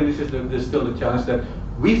 And I think this is still the challenge that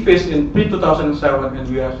we faced in pre-2007, and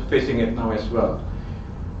we are facing it now as well.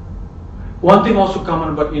 One thing also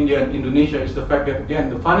common about India and Indonesia is the fact that, again,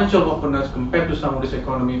 the financial openness compared to some of this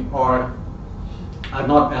economy are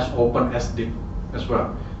not as open as deep as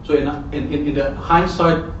well. So in the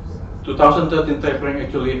hindsight, 2013 tapering,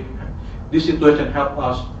 actually, this situation helped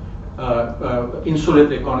us insulate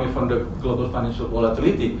the economy from the global financial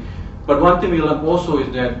volatility. But one thing we learned also is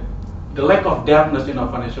that the lack of depthness in our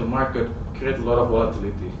financial market creates a lot of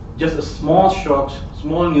volatility. Just a small shocks,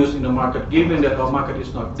 small news in the market, given that our market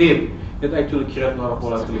is not deep, it actually creates a lot of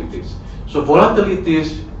volatilities. So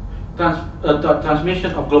volatilities, the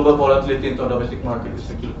transmission of global volatility into the domestic market is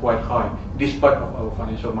actually quite high, despite of our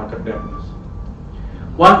financial market depthness.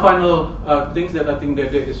 One final thing that I think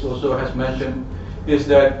that is also has mentioned is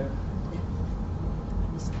that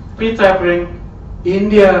pre-tapering,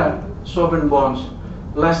 India sovereign bonds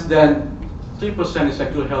less than 3% is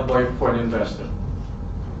actually held by foreign investors.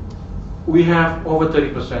 We have over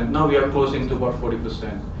 30%. Now we are closing to about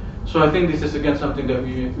 40%. So I think this is again something that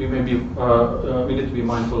we need to be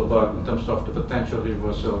mindful about in terms of the potential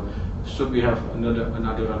reversal should we have another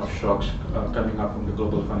round of shocks coming up from the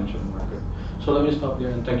global financial market. So let me stop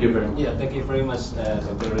there and thank you very much. Yeah, thank you very much,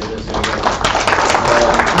 Dr. Reza Siregar.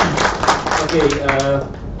 Okay,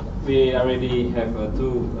 we already have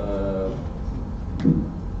two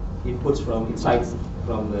inputs from insights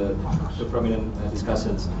from the prominent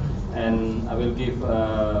discussants, and I will give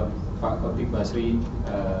Pak Chatib Basri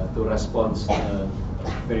to respond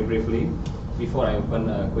very briefly before I open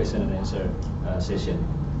a question and answer session.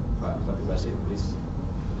 Pak Chatib Basri, please.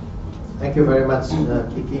 Thank you very much,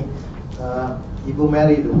 Kiki. Ibu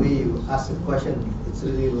Mary, the way you ask the question, it's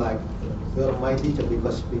really like you're my teacher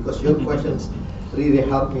because your questions really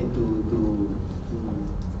helped me to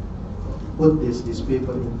put this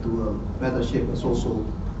paper into a better shape. It's also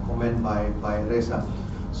comment by Reza.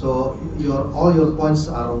 So all your points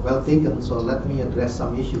are well taken. So let me address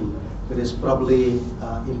some issue that is probably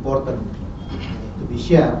important to be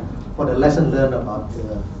shared for the lesson learned about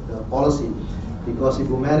the policy. Because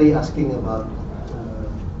Ibu Mary asking about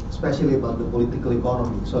especially about the political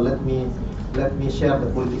economy. So let me share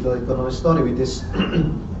the political economy story with this.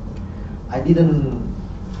 I did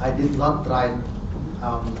not write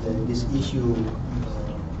this issue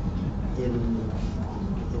in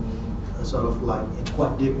sort of like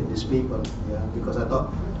quite deep in this paper, yeah, because I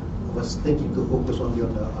thought I was thinking to focus only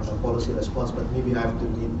on the policy response, but maybe I have to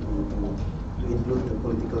include the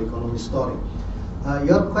political economy story.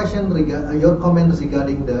 Your comments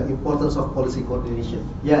regarding the importance of policy coordination.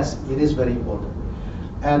 Yes, it is very important.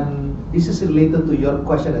 and this is related to your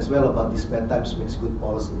question as well about this bad times makes good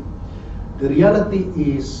policy. The reality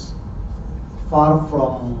is far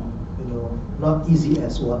from, not easy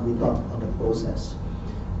as what we thought on the process,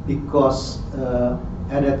 because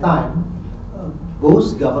at that time,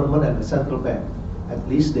 both government and the central bank, at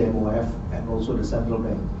least the MOF and also the central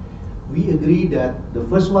bank, we agree that the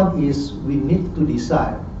first one is we need to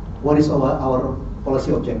decide what is our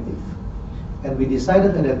policy objective. And we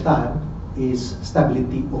decided at that time is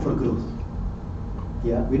stability over growth.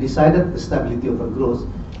 Yeah, we decided the stability over growth.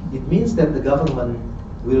 It means that the government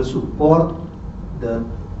will support the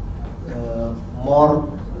more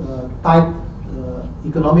tight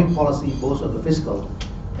economic policy, both on the fiscal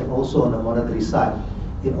and also on the monetary side,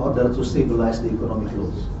 in order to stabilize the economic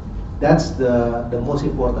growth. That's the most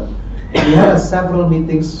important. We had several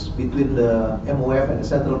meetings between the MOF and the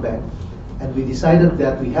central bank, and we decided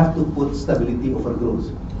that we have to put stability over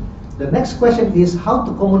growth. The next question is how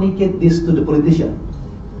to communicate this to the politician,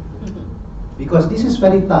 because this is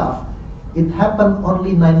very tough. It happened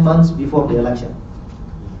only 9 months before the election.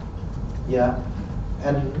 Yeah,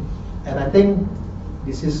 and I think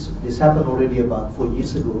this happened already about 4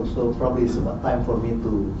 years ago. So probably it's about time for me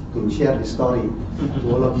to share this story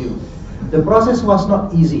to all of you. The process was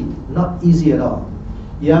not easy at all.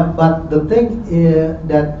 Yeah, but the thing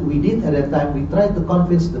that we did at that time, we tried to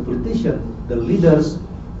convince the politician, the leaders,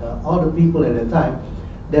 all the people at that time,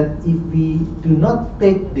 that if we do not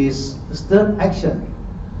take this stern action,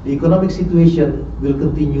 the economic situation will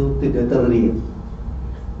continue to deteriorate.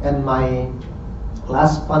 And my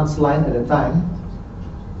last punchline at the time,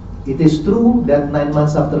 it is true that 9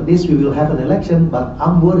 months after this we will have an election, but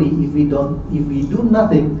I'm worried if we do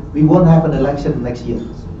nothing, we won't have an election next year,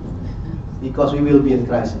 because we will be in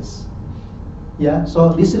crisis. Yeah,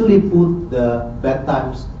 so this really put the bad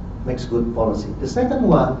times makes good policy. The second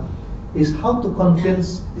one is how to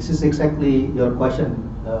convince, this is exactly your question,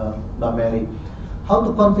 Mbak Mary, how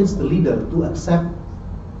to convince the leader to accept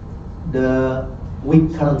the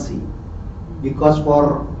weak currency. Because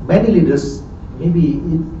for many leaders, maybe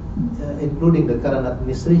including the current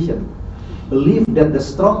administration, believe that the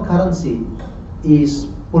strong currency is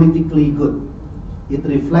politically good. It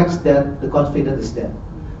reflects that the confidence is there.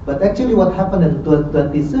 But actually what happened in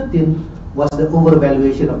 2013 was the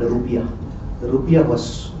overvaluation of the rupiah. The rupiah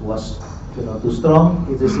was too strong.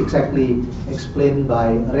 It is exactly explained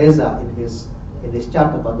by Reza in his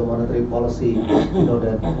chart about the monetary policy,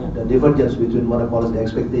 the divergence between monetary policy, the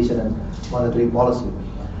expectation and monetary policy.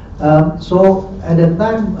 So at that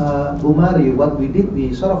time, Bumari, what we did,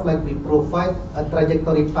 we provide a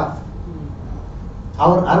trajectory path.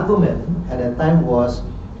 Our argument at that time was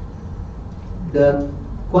the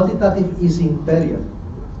quantitative easing period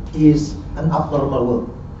is an abnormal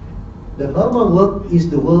world. The normal world is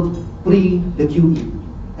the world pre the QE.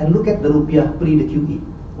 And look at the rupiah pre the QE,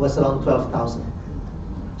 was around 12,000.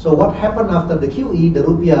 So what happened after the QE, the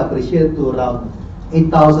rupiah appreciated to around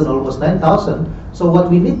 8,000, almost 9,000. So what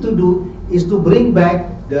we need to do is to bring back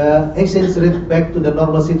the exchange rate back to the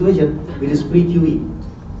normal situation, which is pre-QE.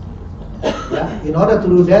 Yeah? In order to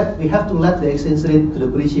do that, we have to let the exchange rate to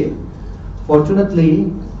depreciate.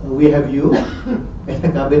 Fortunately, we have you in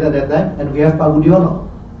the cabinet at that time, and we have Pak Budiono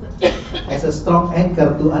as a strong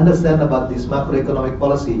anchor to understand about this macroeconomic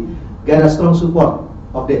policy, get a strong support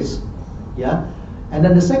of this. Yeah, and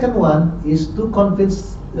then the second one is to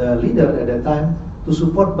convince the leader at that time to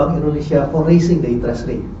support Bank Indonesia for raising the interest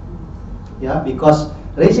rate. Yeah, because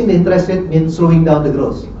raising the interest rate means slowing down the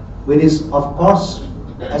growth, which is, of course,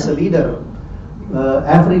 as a leader,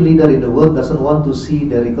 every leader in the world doesn't want to see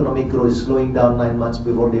their economic growth slowing down 9 months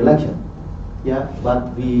before the election. Yeah,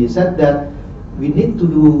 but we said that we need to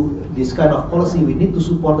do this kind of policy. We need to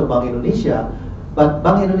support the Bank Indonesia, but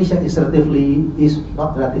Bank Indonesia is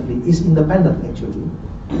independent actually.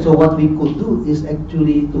 So what we could do is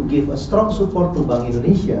actually to give a strong support to Bank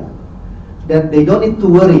Indonesia, that they don't need to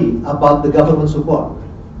worry about the government support.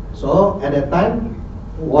 So at that time,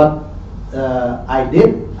 what I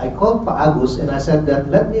did, I called Pak Agus and I said that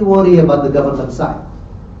let me worry about the government side.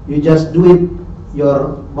 You just do it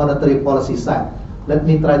your monetary policy side. Let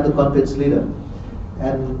me try to convince leader.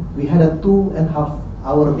 And we had a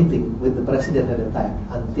 2.5-hour meeting with the president at the time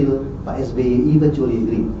until Pak SBY eventually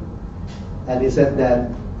agreed. And he said that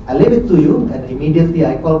I leave it to you, and immediately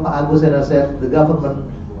I called Pak Agus and I said the government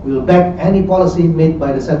will back any policy made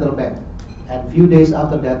by the central bank. And few days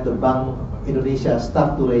after that, the Bank Indonesia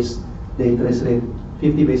start to raise the interest rate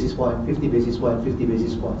 50 basis point, 50 basis point, 50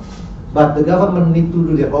 basis point. But the government need to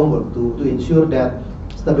do their homework to ensure that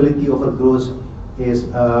stability over growth is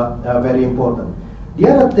very important. The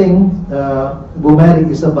other thing, Bumari,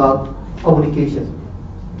 is about communication.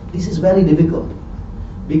 this is very difficult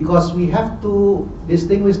because we have to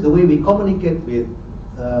distinguish the way we communicate with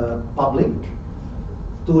public,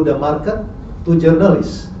 to the market, to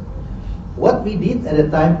journalists. What we did at the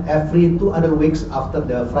time, every 2 other weeks after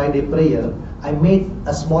the Friday prayer, I made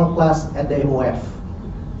a small class at the MOF,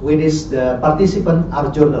 which the participants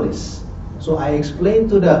are journalists. So I explained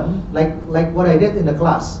to them, like what I did in the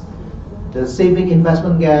class, the saving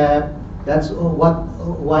investment gap. That's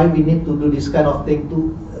why we need to do this kind of thing,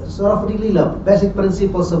 to sort of really love basic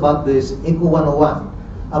principles about this Eco 101,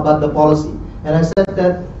 about the policy. And I said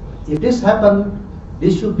that if this happened,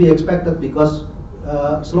 this should be expected because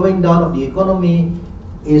slowing down of the economy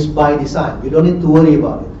is by design. You don't need to worry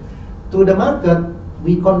about it. To the market,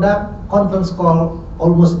 we conduct conference call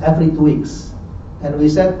almost every 2 weeks, and we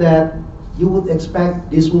said that you would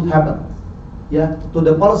expect this would happen. Yeah. To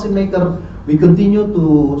the policymaker, we continue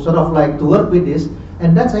to sort of like to work with this,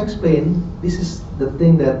 and that's explained. This is the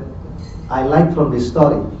thing that I like from this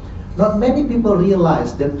story. Not many people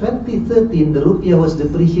realize that 2013 the rupiah was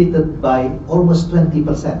depreciated by almost 20%,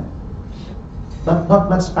 but not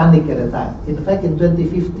much panic at the time. In fact, in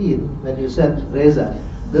 2015, when you said Reza,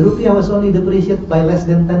 the rupiah was only depreciated by less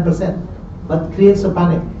than 10%, but creates a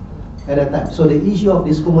panic at that time. So the issue of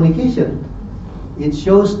this communication, it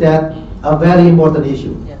shows that a very important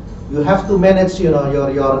issue. Yeah. You have to manage, your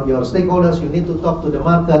stakeholders. You need to talk to the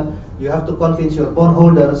market. You have to convince your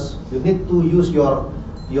bondholders. You need to use your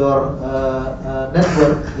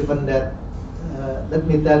network. Given that, let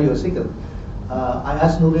me tell you a secret. I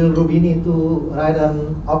asked Nuril Rubini to write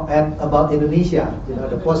an op-ed about Indonesia.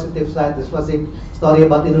 The positive side, this was a story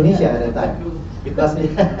about Indonesia at that time. Because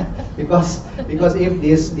if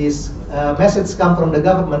this message come from the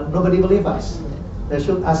government, nobody believe us. They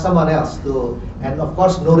should ask someone else to. And of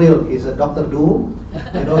course, Nuril is a Dr. Doom.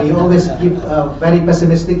 He always give a very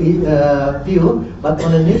pessimistic view. But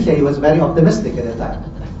on Indonesia, he was very optimistic at that time.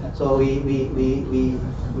 So we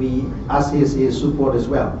ask his support as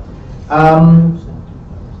well.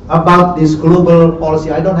 About this global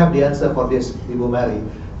policy, I don't have the answer for this, Ibu Mary.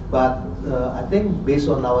 But I think based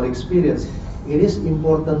on our experience, it is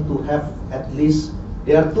important to have at least,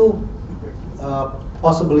 there are two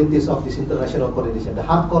possibilities of this international coordination. The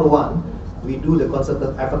hardcore one, we do the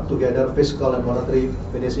concerted effort together, fiscal and monetary,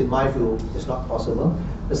 which is in my view is not possible.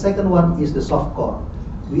 The second one is the soft core.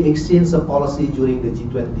 We exchange a policy during the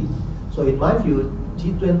G20. So in my view,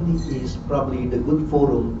 G20 is probably the good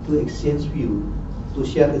forum to exchange view, to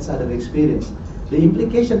share each other experience. The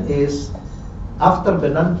implication is, after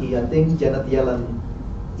Bernanke, I think Janet Yellen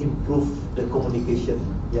improved the communication.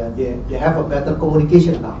 Yeah, they have a better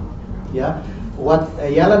communication now. Yeah. What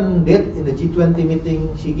Yellen did in the G20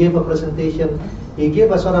 meeting, she gave a presentation. He gave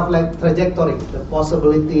a sort of like trajectory, the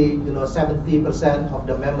possibility, 70% of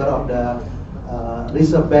the member of the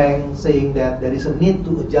Reserve Bank saying that there is a need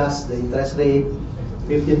to adjust the interest rate,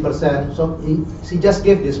 15%. So she just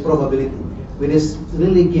gave this probability, which is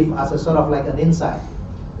really give us a sort of like an insight,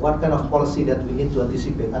 what kind of policy that we need to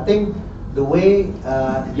anticipate. I think the way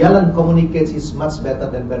Yellen communicates is much better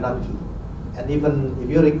than Bernanke. And even if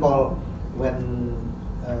you recall, when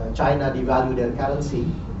China devalued their currency,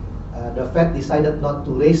 the Fed decided not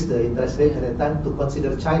to raise the interest rate at the time to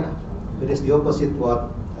consider China, which is the opposite what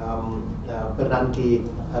Bernanke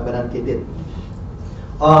did.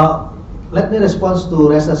 Let me respond to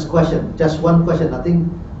Reza's question. Just one question. I think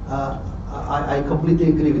I completely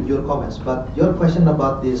agree with your comments, but your question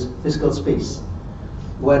about this fiscal space,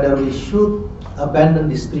 whether we should abandon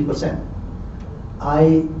this 3%,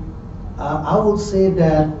 I would say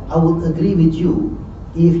that I would agree with you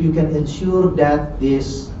if you can ensure that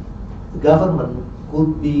this government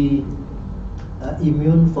could be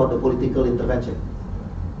immune for the political intervention.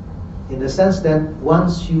 In the sense that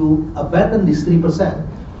once you abandon this 3%,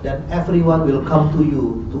 then everyone will come to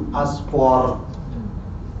you to ask for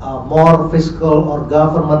more fiscal or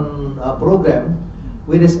government program,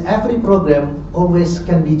 whereas every program always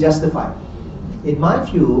can be justified. In my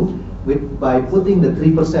view, by putting the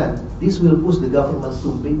 3%, this will push the government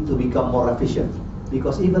to become more efficient.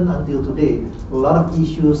 Because even until today, a lot of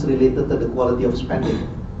issues related to the quality of spending.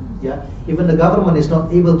 Yeah, even the government is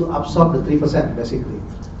not able to absorb the 3% basically.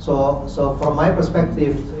 So from my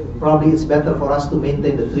perspective, probably it's better for us to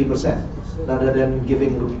maintain the 3% rather than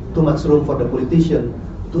giving too much room for the politician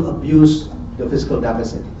to abuse the fiscal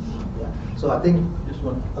deficit. Yeah. So I think this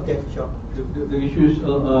one. Okay, sure. The issue is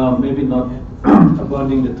maybe not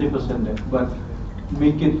abandoning the 3%, but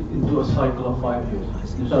make it into a cycle of 5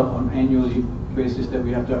 years instead of on annually basis that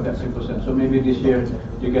we have to have that 3%. So maybe this year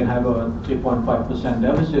you can have a 3.5%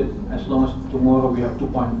 deficit. As long as tomorrow we have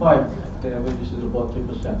 2.5, the average is about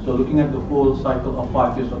 3%. So looking at the full cycle of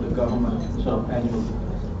 5 years of the government instead of annual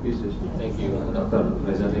basis. Thank you, Dr.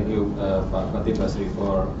 Reza. Thank you, Pak Chatib Basri,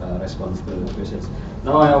 for response to the questions.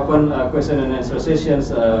 Now I open question and answer sessions.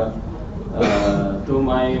 To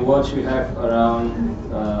my watch, we have around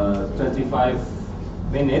 25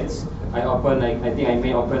 minutes. I think I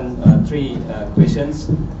may open 3 questions.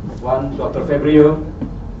 One, Dr. Febrio.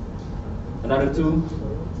 Another 2.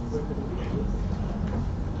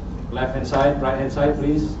 Left hand side, right hand side,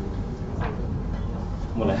 please.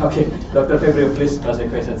 Okay, Dr. Febrio, please ask the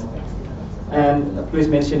questions. And please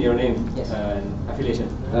mention your name and affiliation.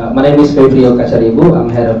 My name is Febrio Kacaribu. I'm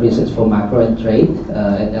head of research for macro and trade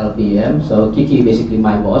at LPM. So Kiki basically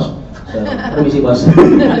my boss. So permisi boss.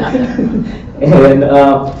 And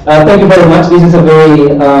thank you very much. This is a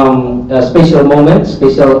very special moment,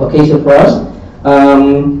 special occasion for us.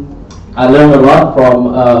 I learned a lot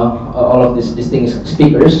from all of these distinguished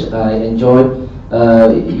speakers. I enjoyed.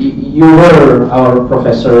 You were our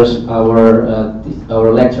professors,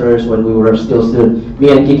 our lecturers when we were still students.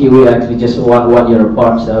 Me and Kiki, we actually just one year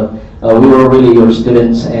apart, so we were really your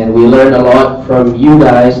students, and we learned a lot from you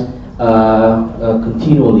guys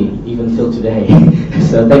continually, even till today.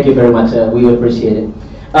 So thank you very much. We appreciate it.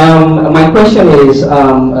 My question is,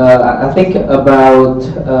 I think about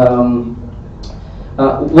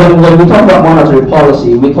when we talk about monetary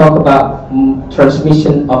policy, we talk about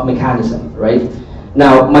transmission of mechanism, right?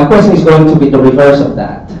 Now, my question is going to be the reverse of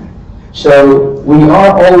that. So we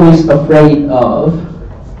are always afraid of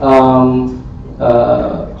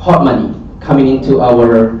hot money coming into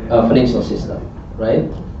our financial system, right?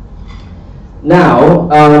 Now,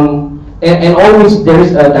 and always there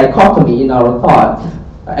is a dichotomy in our thought,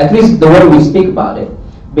 at least the way we speak about it,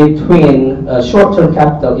 between short-term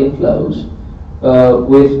capital inflows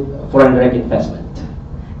with foreign direct investment,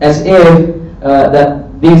 as if that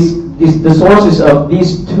the sources of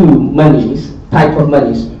these two type of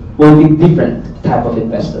monies will be different type of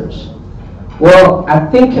investors. Well, I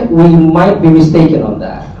think we might be mistaken on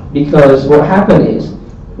that, because what happened is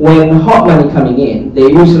when hot money coming in, they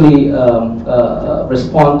usually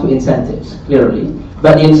respond to incentives clearly,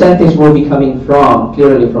 but the incentives will be coming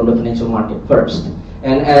clearly from the financial market first.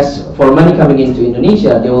 And as for money coming into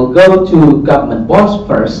Indonesia, they will go to government bonds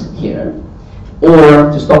first here, or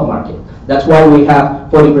to stock market. That's why we have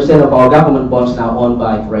 40% of our government bonds now owned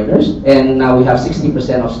by foreigners, and now we have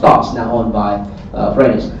 60% of stocks now owned by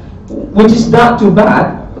foreigners, which is not too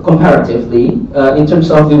bad comparatively in terms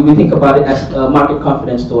of we think about it as market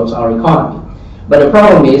confidence towards our economy. But the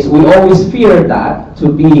problem is we always fear that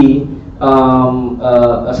to be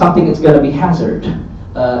something that's going to be hazard.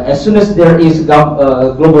 As soon as there is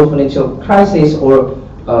global financial crisis, or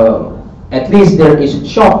at least there is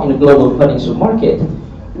shock in the global financial market,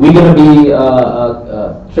 we're going to be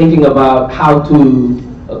thinking about how to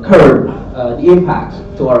curb the impact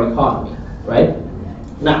to our economy, right?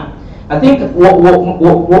 Now, I think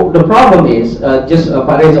what the problem is, just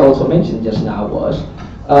Pak Reza also mentioned just now, was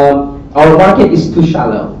our market is too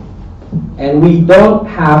shallow, and we don't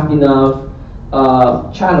have enough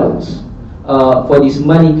channels for this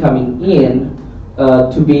money coming in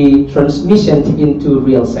to be transmission into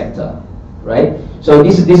real sector, right? So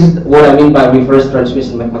this is what I mean by reverse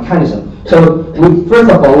transmission mechanism. So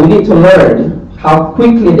first of all, we need to learn how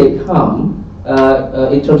quickly they come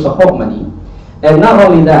in terms of hot money, and not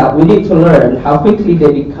only that, we need to learn how quickly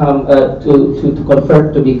they become to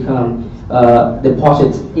convert to become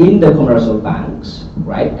deposits in the commercial banks,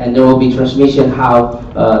 right? And there will be transmission how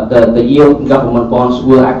the yield government bonds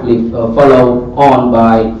will actually follow on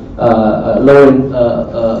by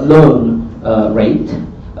loan rate.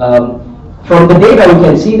 From the data, we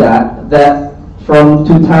can see that from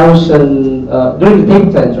 2000, during the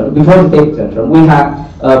tape tantrum, before the tape tantrum, we had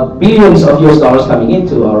billions of US dollars coming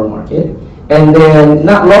into our market. And then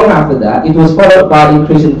not long after that, it was followed by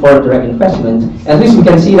increase in foreign direct investment. At least we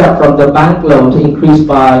can see that from the bank loans increased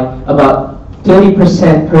by about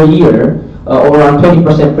 30% per year, or around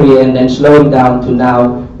 20% per year, and then slowing down to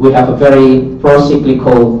now we have a very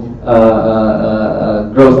pro-cyclical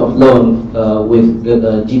growth of loan with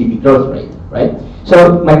GDP growth rate, right?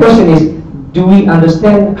 So my question is, do we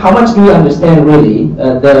understand, how much do we understand really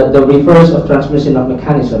the reverse of transmission of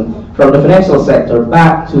mechanism from the financial sector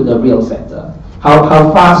back to the real sector?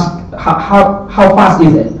 How fast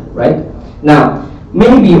is it, right? Now,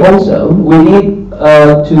 maybe also we need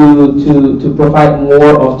to provide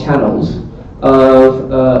more of channels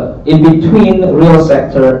of in between real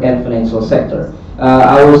sector and financial sector.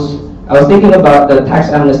 I was thinking about the tax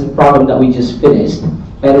amnesty program that we just finished,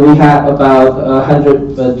 and we had about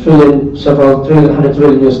 100 trillion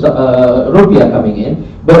US rupiah coming in.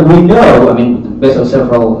 But we know, I mean, based on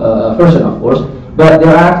several versions, of course, but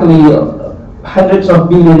there are actually hundreds of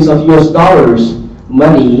billions of US dollars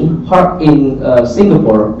money parked in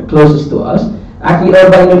Singapore, the closest to us, actually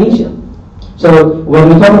earned by Indonesia. So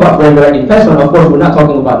when we talk about foreign direct investment, of course, we're not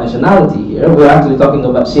talking about nationality here. We're actually talking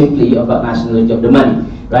about simply about nationality of the money,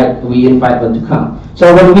 right? We invite them to come.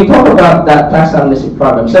 So when we talk about that tax amnesty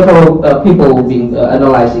program, several people have been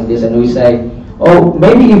analyzing this, and we say, oh,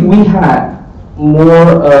 maybe if we had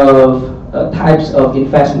more of types of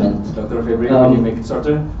investment. Dr. Febri, can you make it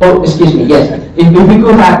shorter? Oh, excuse me, yes. If we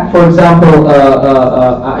could have, for example,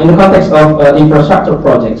 in the context of infrastructure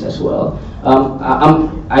projects as well,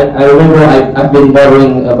 I remember I've been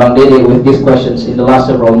bothering Bang Dede with these questions in the last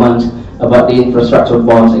several months about the infrastructure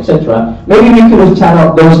bonds, etc. Maybe we could have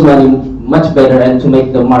channeled those money much better and to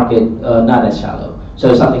make the market not as shallow.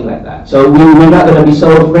 So something like that. So we're not going to be so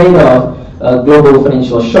afraid of global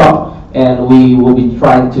financial shock, and we will be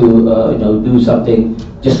trying to do something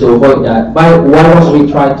just to avoid that. Why don't we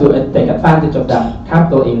try to take advantage of that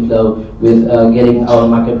capital inflow with getting our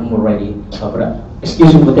market more ready for that?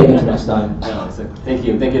 Excuse me for taking too much time. No, thank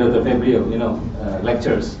you, Dr. Febrio.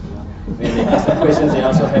 Lectures. When they ask the questions, they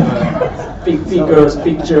also have figures,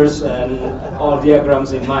 pictures, and all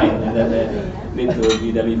diagrams in mind, and that need to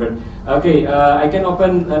be delivered. Okay, I can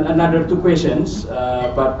open another 2 questions,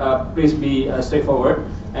 but please be straightforward,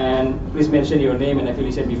 and please mention your name and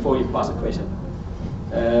affiliation before you pass a question.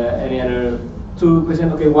 Any other 2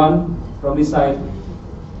 questions? Okay, 1 from this side.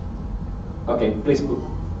 Okay, please put.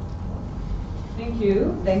 Thank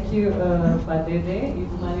you, Pak Dede,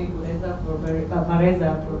 Ibu Mali, Reza for very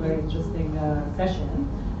interesting session.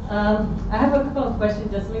 I have a couple of questions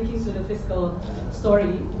just linking to the fiscal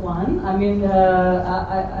story. One, I mean,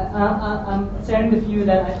 I'm sharing with you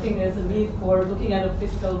that I think there's a need for looking at a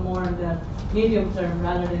fiscal more in the medium term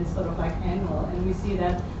rather than sort of like annual, and we see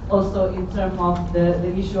that also in terms of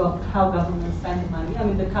the issue of how government spend money. I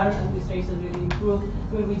mean, the current administration really improved.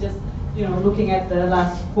 I mean, we just looking at the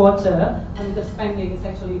last quarter, I mean, the spending is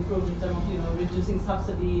actually improved in terms of, reducing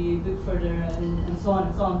subsidy a bit further and so on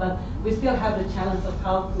and so on. But we still have the challenge of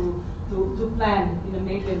how to plan in the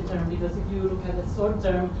medium term, because if you look at the short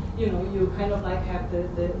term, you kind of like have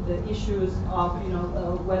the issues of,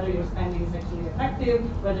 whether your spending is actually effective,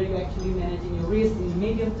 whether you're actually managing your risk in the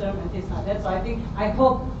medium term and things like that. So I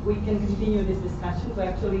hope we can continue this discussion to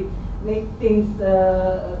actually make things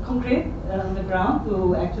concrete on the ground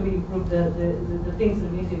to actually improve the things in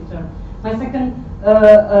the medium term. My second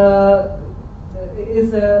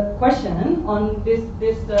is a question on this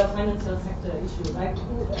financial sector issue. Right?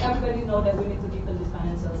 Everybody knows that we need to deepen this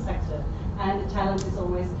financial sector, and the challenge is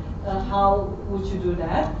always how would you do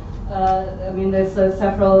that? I mean, there's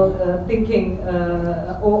several thinking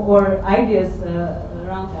or ideas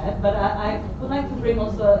around that, but I would like to bring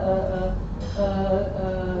also a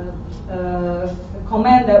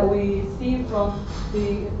comment that we see from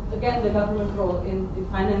the government role in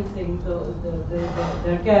financing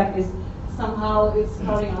their gap is somehow it's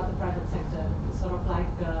crowding out the private sector, sort of like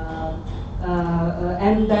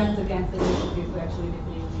and that's against the initiative to actually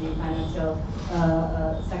deepening the financial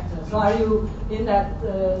sector. So are you in that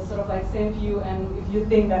sort of like same view, and if you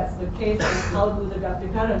think that's the case, then how do the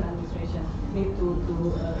current administration need to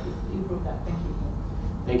improve that? Thank you.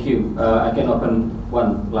 Thank you. I can open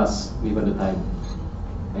one last given the time.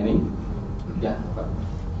 Any? Yeah.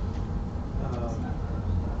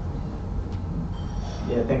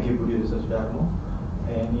 Yeah, thank you, Budi Sudarmo.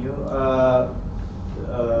 And you,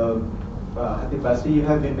 Chatib Basri, you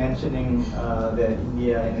have been mentioning that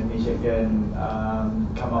India and Indonesia can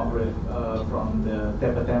come up with from the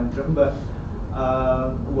temper tantrum, but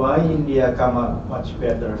why India come up much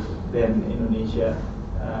better than Indonesia?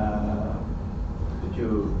 Could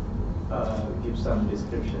you give some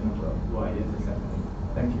description of why this is happening?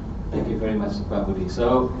 Thank you. Thank you very much, Pak Budi.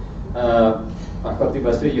 So, Pak Chatib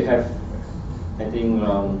Basri, you have, I think,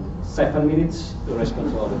 around 7 minutes to respond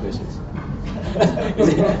to all the questions.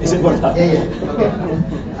 Is it more time? Yeah. Okay.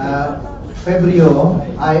 Febrio,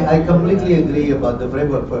 I completely agree about the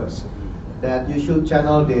framework first, that you should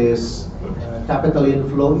channel this capital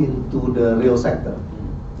inflow into the real sector.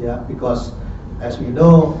 Yeah, because as we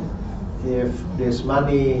know, if this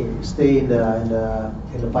money stay in the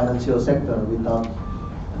financial sector without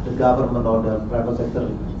the government or the private sector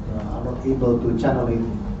are not able to channel it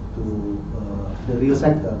to the real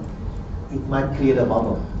sector, it might create a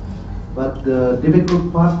bubble. But the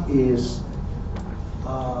difficult part is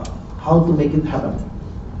how to make it happen.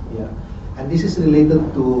 Yeah, and this is related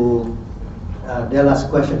to Della's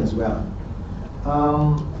question as well.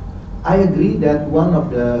 I agree that one of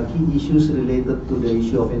the key issues related to the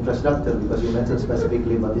issue of infrastructure, because you mentioned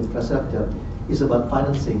specifically about infrastructure, is about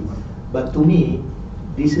financing. But to me,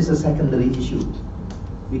 this is a secondary issue,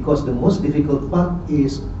 because the most difficult part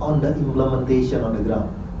is on the implementation on the ground.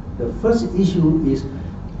 The first issue is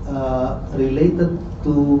related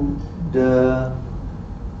to the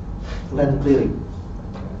land clearing.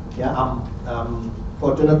 Yeah,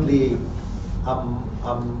 fortunately,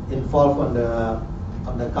 I'm involved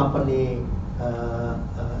on the company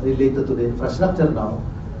related to the infrastructure now.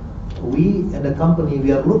 We and the company,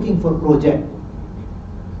 we are looking for project,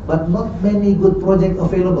 but not many good project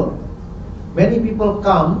available. Many people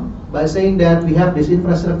come by saying that we have this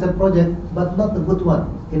infrastructure project, but not a good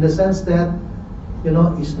one, in the sense that, you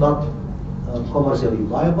know, it's not commercially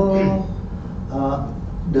viable,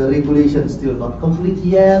 the regulation is still not complete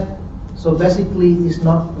yet, so basically it's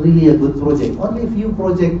not really a good project. Only a few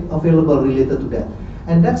projects available related to that.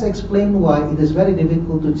 And that's explained why it is very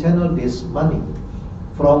difficult to channel this money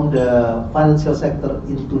from the financial sector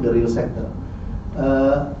into the real sector.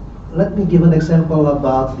 Let me give an example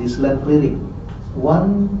about this land clearing.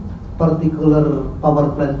 One particular power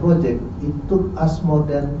plant project, it took us more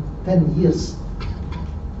than 10 years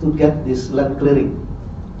to get this land clearing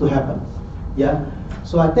to happen. Yeah.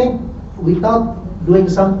 So I think without doing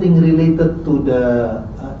something related to the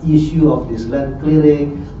issue of this land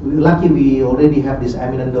clearing, lucky we already have this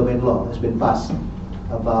eminent domain law. It's been passed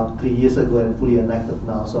about 3 years ago and fully enacted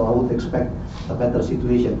now. So I would expect a better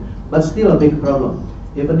situation. But still a big problem.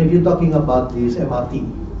 Even if you're talking about this MRT,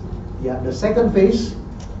 yeah, the second phase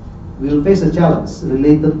will face a challenge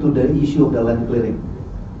related to the issue of the land clearing.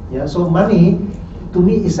 Yeah, so money to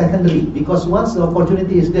me is secondary, because once the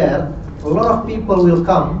opportunity is there, a lot of people will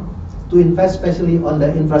come to invest, especially on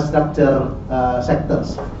the infrastructure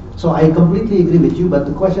sectors. So I completely agree with you, but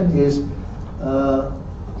the question is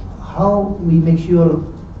how we make sure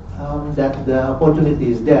that the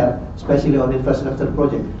opportunity is there, especially on infrastructure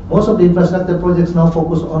project. Most of the infrastructure projects now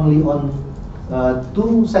focus only on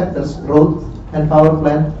two sectors, road and power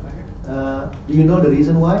plant. Do you know the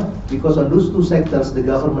reason why? Because on those two sectors, the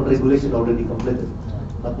government regulation already completed,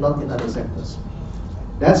 but not in other sectors.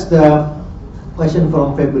 That's the question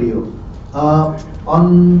from Febrio.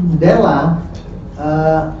 On Della,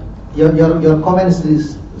 your comment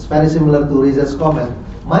is very similar to Reza's comment.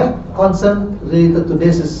 My concern related to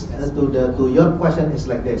this is to your question is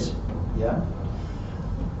like this. Yeah.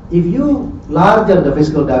 If you larger the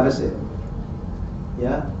fiscal deficit,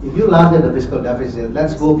 yeah, if you larger the fiscal deficit,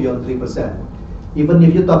 let's go beyond 3%. Even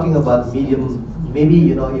if you're talking about medium, maybe,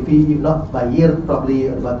 you know, if not by year, probably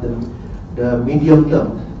about the medium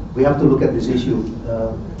term, we have to look at this issue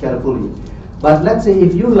carefully. But let's say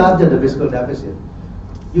if you larger the fiscal deficit,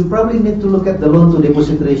 you probably need to look at the loan to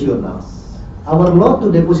deposit ratio now. Our loan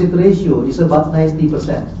to deposit ratio is about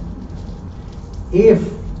 90%. If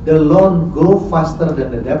the loan grow faster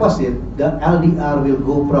than the deposit, the LDR will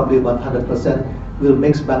go probably about 100%, will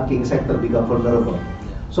make banking sector become vulnerable.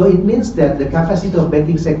 So it means that the capacity of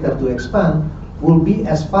banking sector to expand will be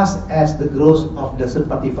as fast as the growth of the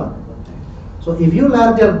third-party fund. So if you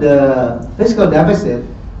larger the fiscal deficit,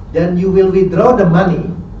 then you will withdraw the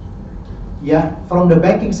money, yeah, from the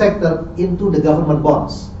banking sector into the government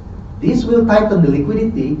bonds. This will tighten the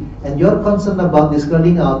liquidity, and you're concerned about this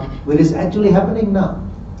crowding out, which is actually happening now.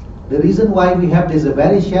 The reason why we have this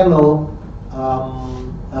very shallow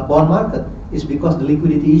bond market is because the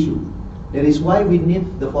liquidity issue. That is why we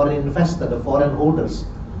need the foreign investor, the foreign holders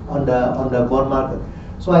on the bond market.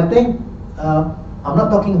 So I think I'm not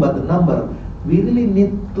talking about the number. We really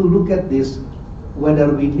need to look at this, whether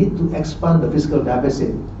we need to expand the fiscal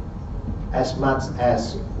deficit as much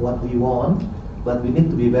as what we want, but we need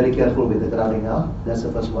to be very careful with the crowding out. That's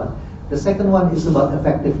the first one. The second one is about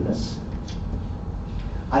effectiveness.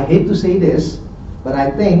 I hate to say this, but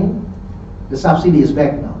I think the subsidy is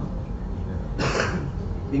back now.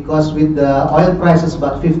 Because with the oil prices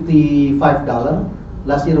about $55,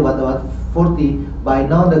 last year about 40, by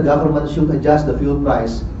now the government should adjust the fuel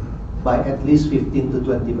price by at least 15 to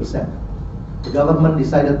 20%. The government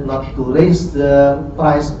decided not to raise the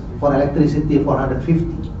price for electricity for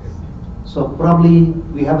 150. So probably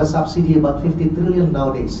we have a subsidy about 50 trillion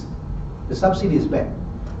nowadays. The subsidy is back.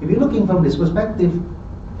 If you're looking from this perspective,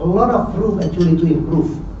 a lot of room actually to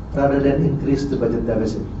improve rather than increase the budget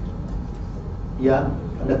deficit. Yeah,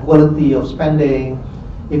 and the quality of spending.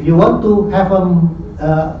 If you want to have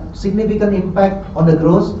a significant impact on the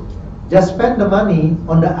growth, just spend the money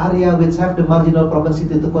on the area which have the marginal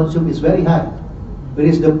propensity to consume is very high, which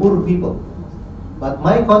is the poor people. But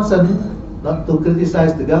my concern not to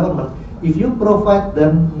criticize the government, if you provide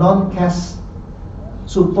the non-cash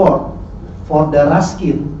support for the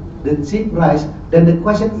raskin, the cheap rice, then the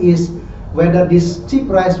question is whether this cheap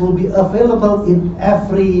rice will be available in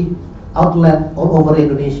every outlet all over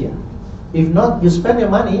Indonesia. If not, you spend your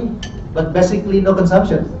money, but basically no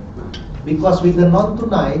consumption. Because with the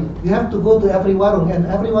non-tunai, you have to go to every warung, and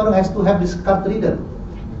every warung has to have this card reader.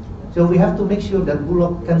 So we have to make sure that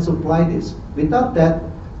Bulog can supply this. Without that,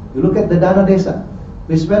 you look at the Dana Desa.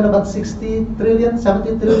 We spend about 60 trillion,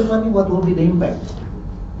 70 trillion money, what will be the impact?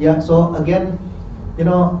 Yeah, so again, you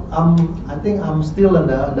know, I think I'm still in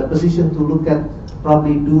the position to look at,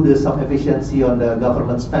 probably do some efficiency on the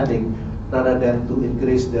government spending rather than to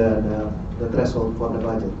increase the threshold for the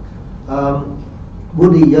budget.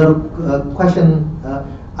 Budi, your question,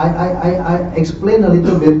 I explained a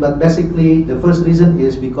little bit, but basically the first reason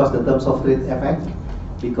is because the terms of trade effect,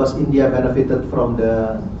 because India benefited from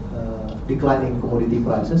the declining commodity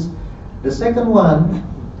prices. The second one,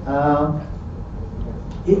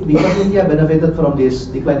 because India benefited from this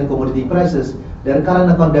declining commodity prices, their current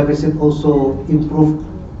account deficit also improved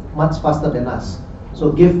much faster than us.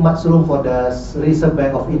 So give much room for the Reserve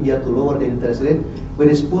Bank of India to lower the interest rate,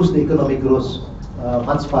 which push the economic growth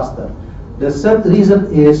much faster. The third reason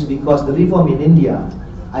is because the reform in India,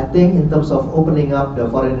 I think in terms of opening up the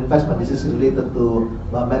foreign investment, this is related to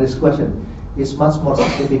Mary's question, is much more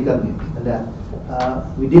significant than that.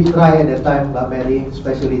 We did try at that time, Mary,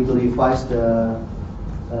 especially to revise the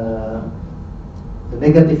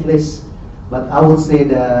negative list, but I would say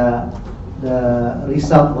the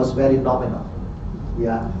result was very nominal.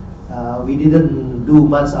 Yeah, we didn't do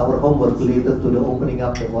much our homework related to the opening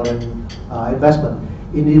up the foreign investment.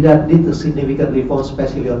 India did a significant reform,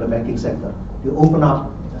 especially on the banking sector. They open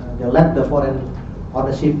up, they let the foreign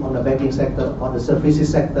ownership on the banking sector, on the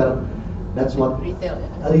services sector. That's what retail,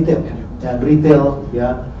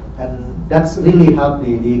 yeah, and that's really helped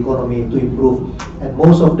the economy to improve. And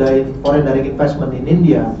most of the foreign direct investment in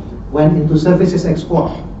India went into services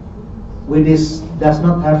export, which does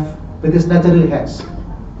not have, it is naturally hedged.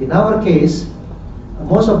 In our case,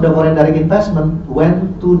 most of the foreign direct investment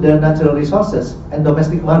went to the natural resources and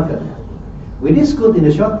domestic market. Which is good in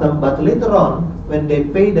the short term, but later on, when they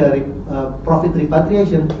pay the profit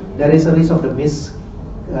repatriation, there is a risk of the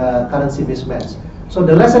currency mismatch. So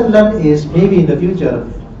the lesson learned is maybe in the future,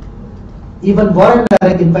 even foreign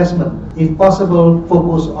direct investment, if possible,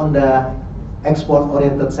 focus on the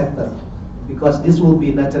export-oriented sector, because this will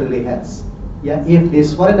be naturally hedged. Yeah, if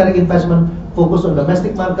this foreign direct investment focus on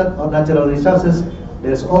domestic market or natural resources,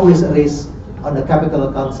 there's always a risk on the capital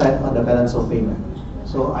account side on the balance of payment.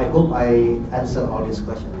 So I hope I answer all these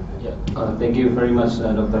questions. Yeah. Thank you very much,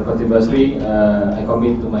 Dr. Chatib Basri. I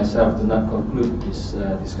commit to myself to not conclude this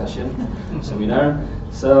discussion seminar.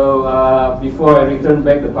 So before I return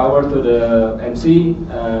back the power to the MC,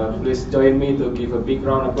 please join me to give a big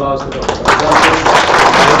round of applause to Dr. Chatib Basri.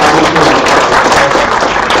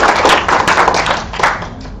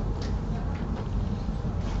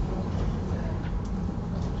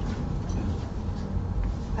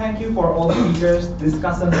 Thank you for all speakers,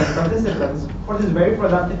 discussants, and participants for this very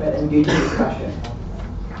productive and engaging discussion.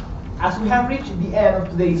 As we have reached the end of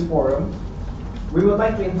today's forum, we would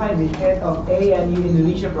like to invite the head of ANU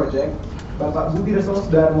Indonesia project, Bapak Budi Resno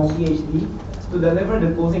Sudarmo, PhD, to deliver the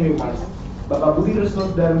closing remarks. Bapak Budi Resno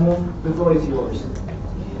Sudarmo, the floor is yours.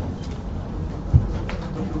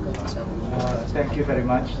 Thank you very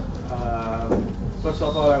much. First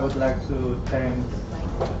of all, I would like to thank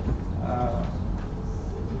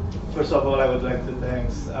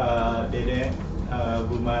Dede,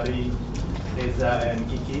 Bu Mari, Reza, and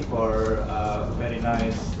Kiki for a very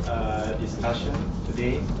nice discussion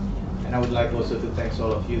today. And I would like also to thank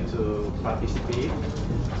all of you to participate.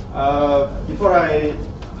 Before I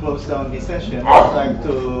close down this session, I would like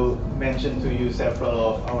to mention to you several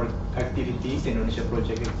of our activities, Indonesia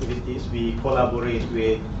project activities. We collaborate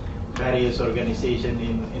with various organizations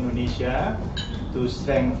in Indonesia to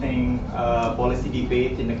strengthen policy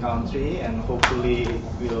debate in the country, and hopefully it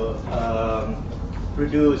will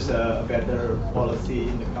produce a better policy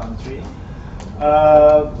in the country.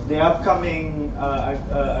 The upcoming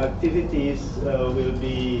activities will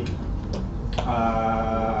be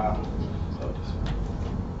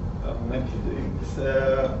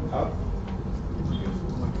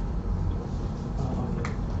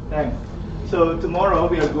thanks. So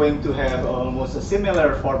tomorrow we are going to have almost a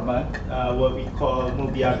similar format, what we call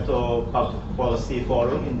Moderator Public Policy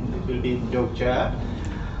Forum. It will be in Jogja.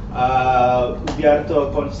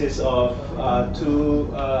 Mubiarto consists of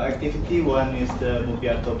two activities. One is the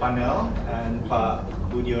Mubiarto panel, and Pak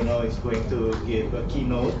Budiono is going to give a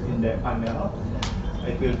keynote in that panel.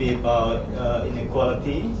 It will be about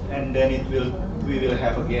inequality, and then we will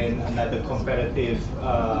have again another comparative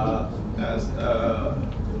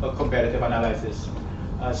analysis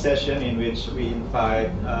session in which we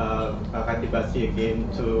invite Pak Chatib Basri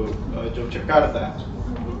again to Yogyakarta.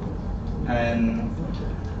 And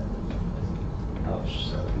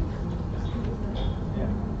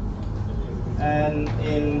and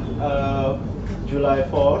in July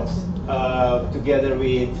 4th, together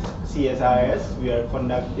with CSIS, we are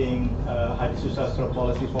conducting Hadis Susastro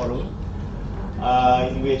Policy Forum,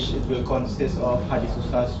 in which it will consist of Hadis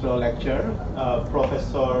Susastro lecture.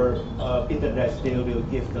 Professor Peter Drysdale will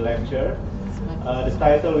give the lecture. The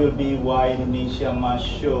title will be Why Indonesia Must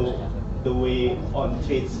Show the Way on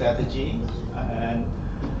Trade Strategy, and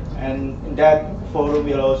in that forum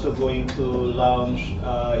we are also going to launch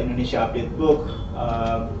Indonesia Update book,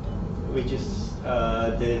 which is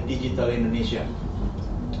the Digital Indonesia.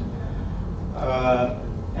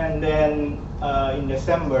 And then in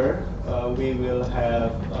December we will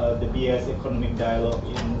have the BS Economic Dialogue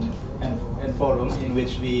and Forum, in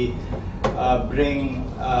which we bring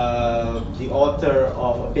the author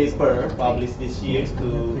of a paper published this year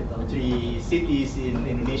to 3 cities in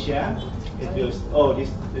Indonesia. It will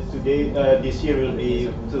this year will be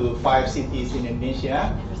to 5 cities in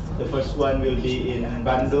Indonesia. The first one will be in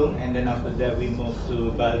Bandung, and then after that we move to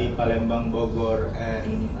Bali, Palembang, Bogor,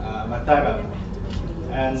 and Mataram.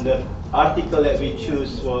 And the article that we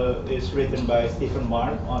choose is written by Stephen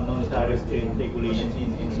Mark on non-tariff trade regulation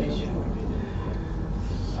in Indonesia.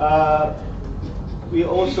 We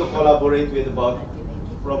also collaborate with about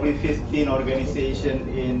probably 15 organizations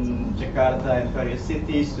in Jakarta and various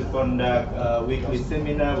cities to conduct a weekly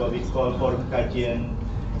seminar, what we call Forum Kajian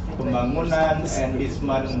Pembangunan, and this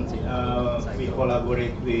month we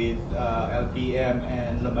collaborate with LPM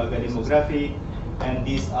and Lembaga Demografi, and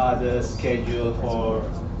these are the schedule for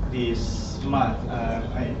this month.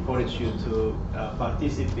 I encourage you to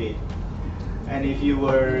participate. And if you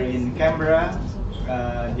were in Canberra,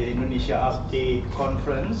 the Indonesia Update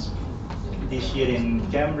Conference this year in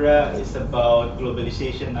Canberra is about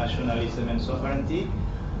globalization, nationalism, and sovereignty.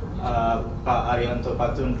 Pak Arianto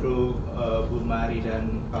Patundru, Bu Mari,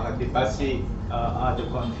 dan Pak Chatib Basri are the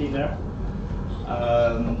convener.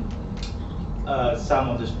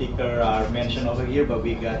 Some of the speakers are mentioned over here, but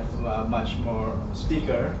we got much more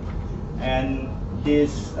speakers. And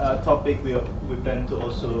this topic, we plan to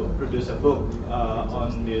also produce a book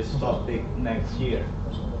on this topic next year.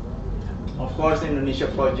 Of course, Indonesia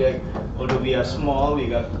project, although we are small, we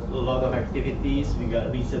got a lot of activities. We got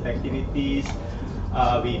research activities.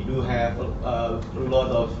 We do have a lot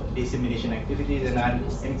of dissemination activities, and I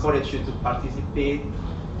encourage you to participate.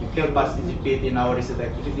 You can participate in our research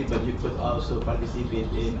activity, but you could also participate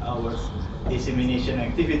in our dissemination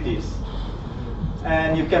activities.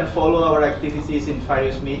 And you can follow our activities in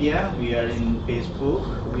various media. We are in Facebook,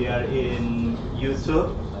 we are in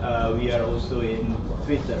YouTube, we are also in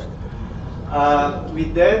Twitter.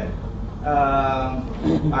 With that,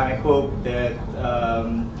 I hope that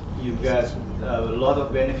you got a lot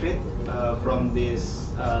of benefit from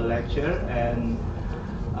this lecture, and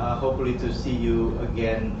hopefully to see you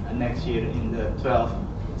again next year in the 12th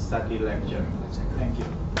study lecture. Thank you.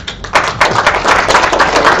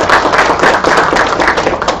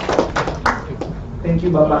 Thank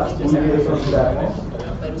you, Bapak Budi Reza Siregar.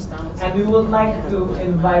 And we would like to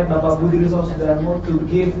invite Bapak Budi Reza Siregar to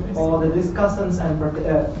give all the discussants and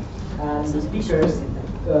the speakers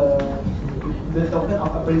the token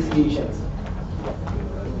of appreciation.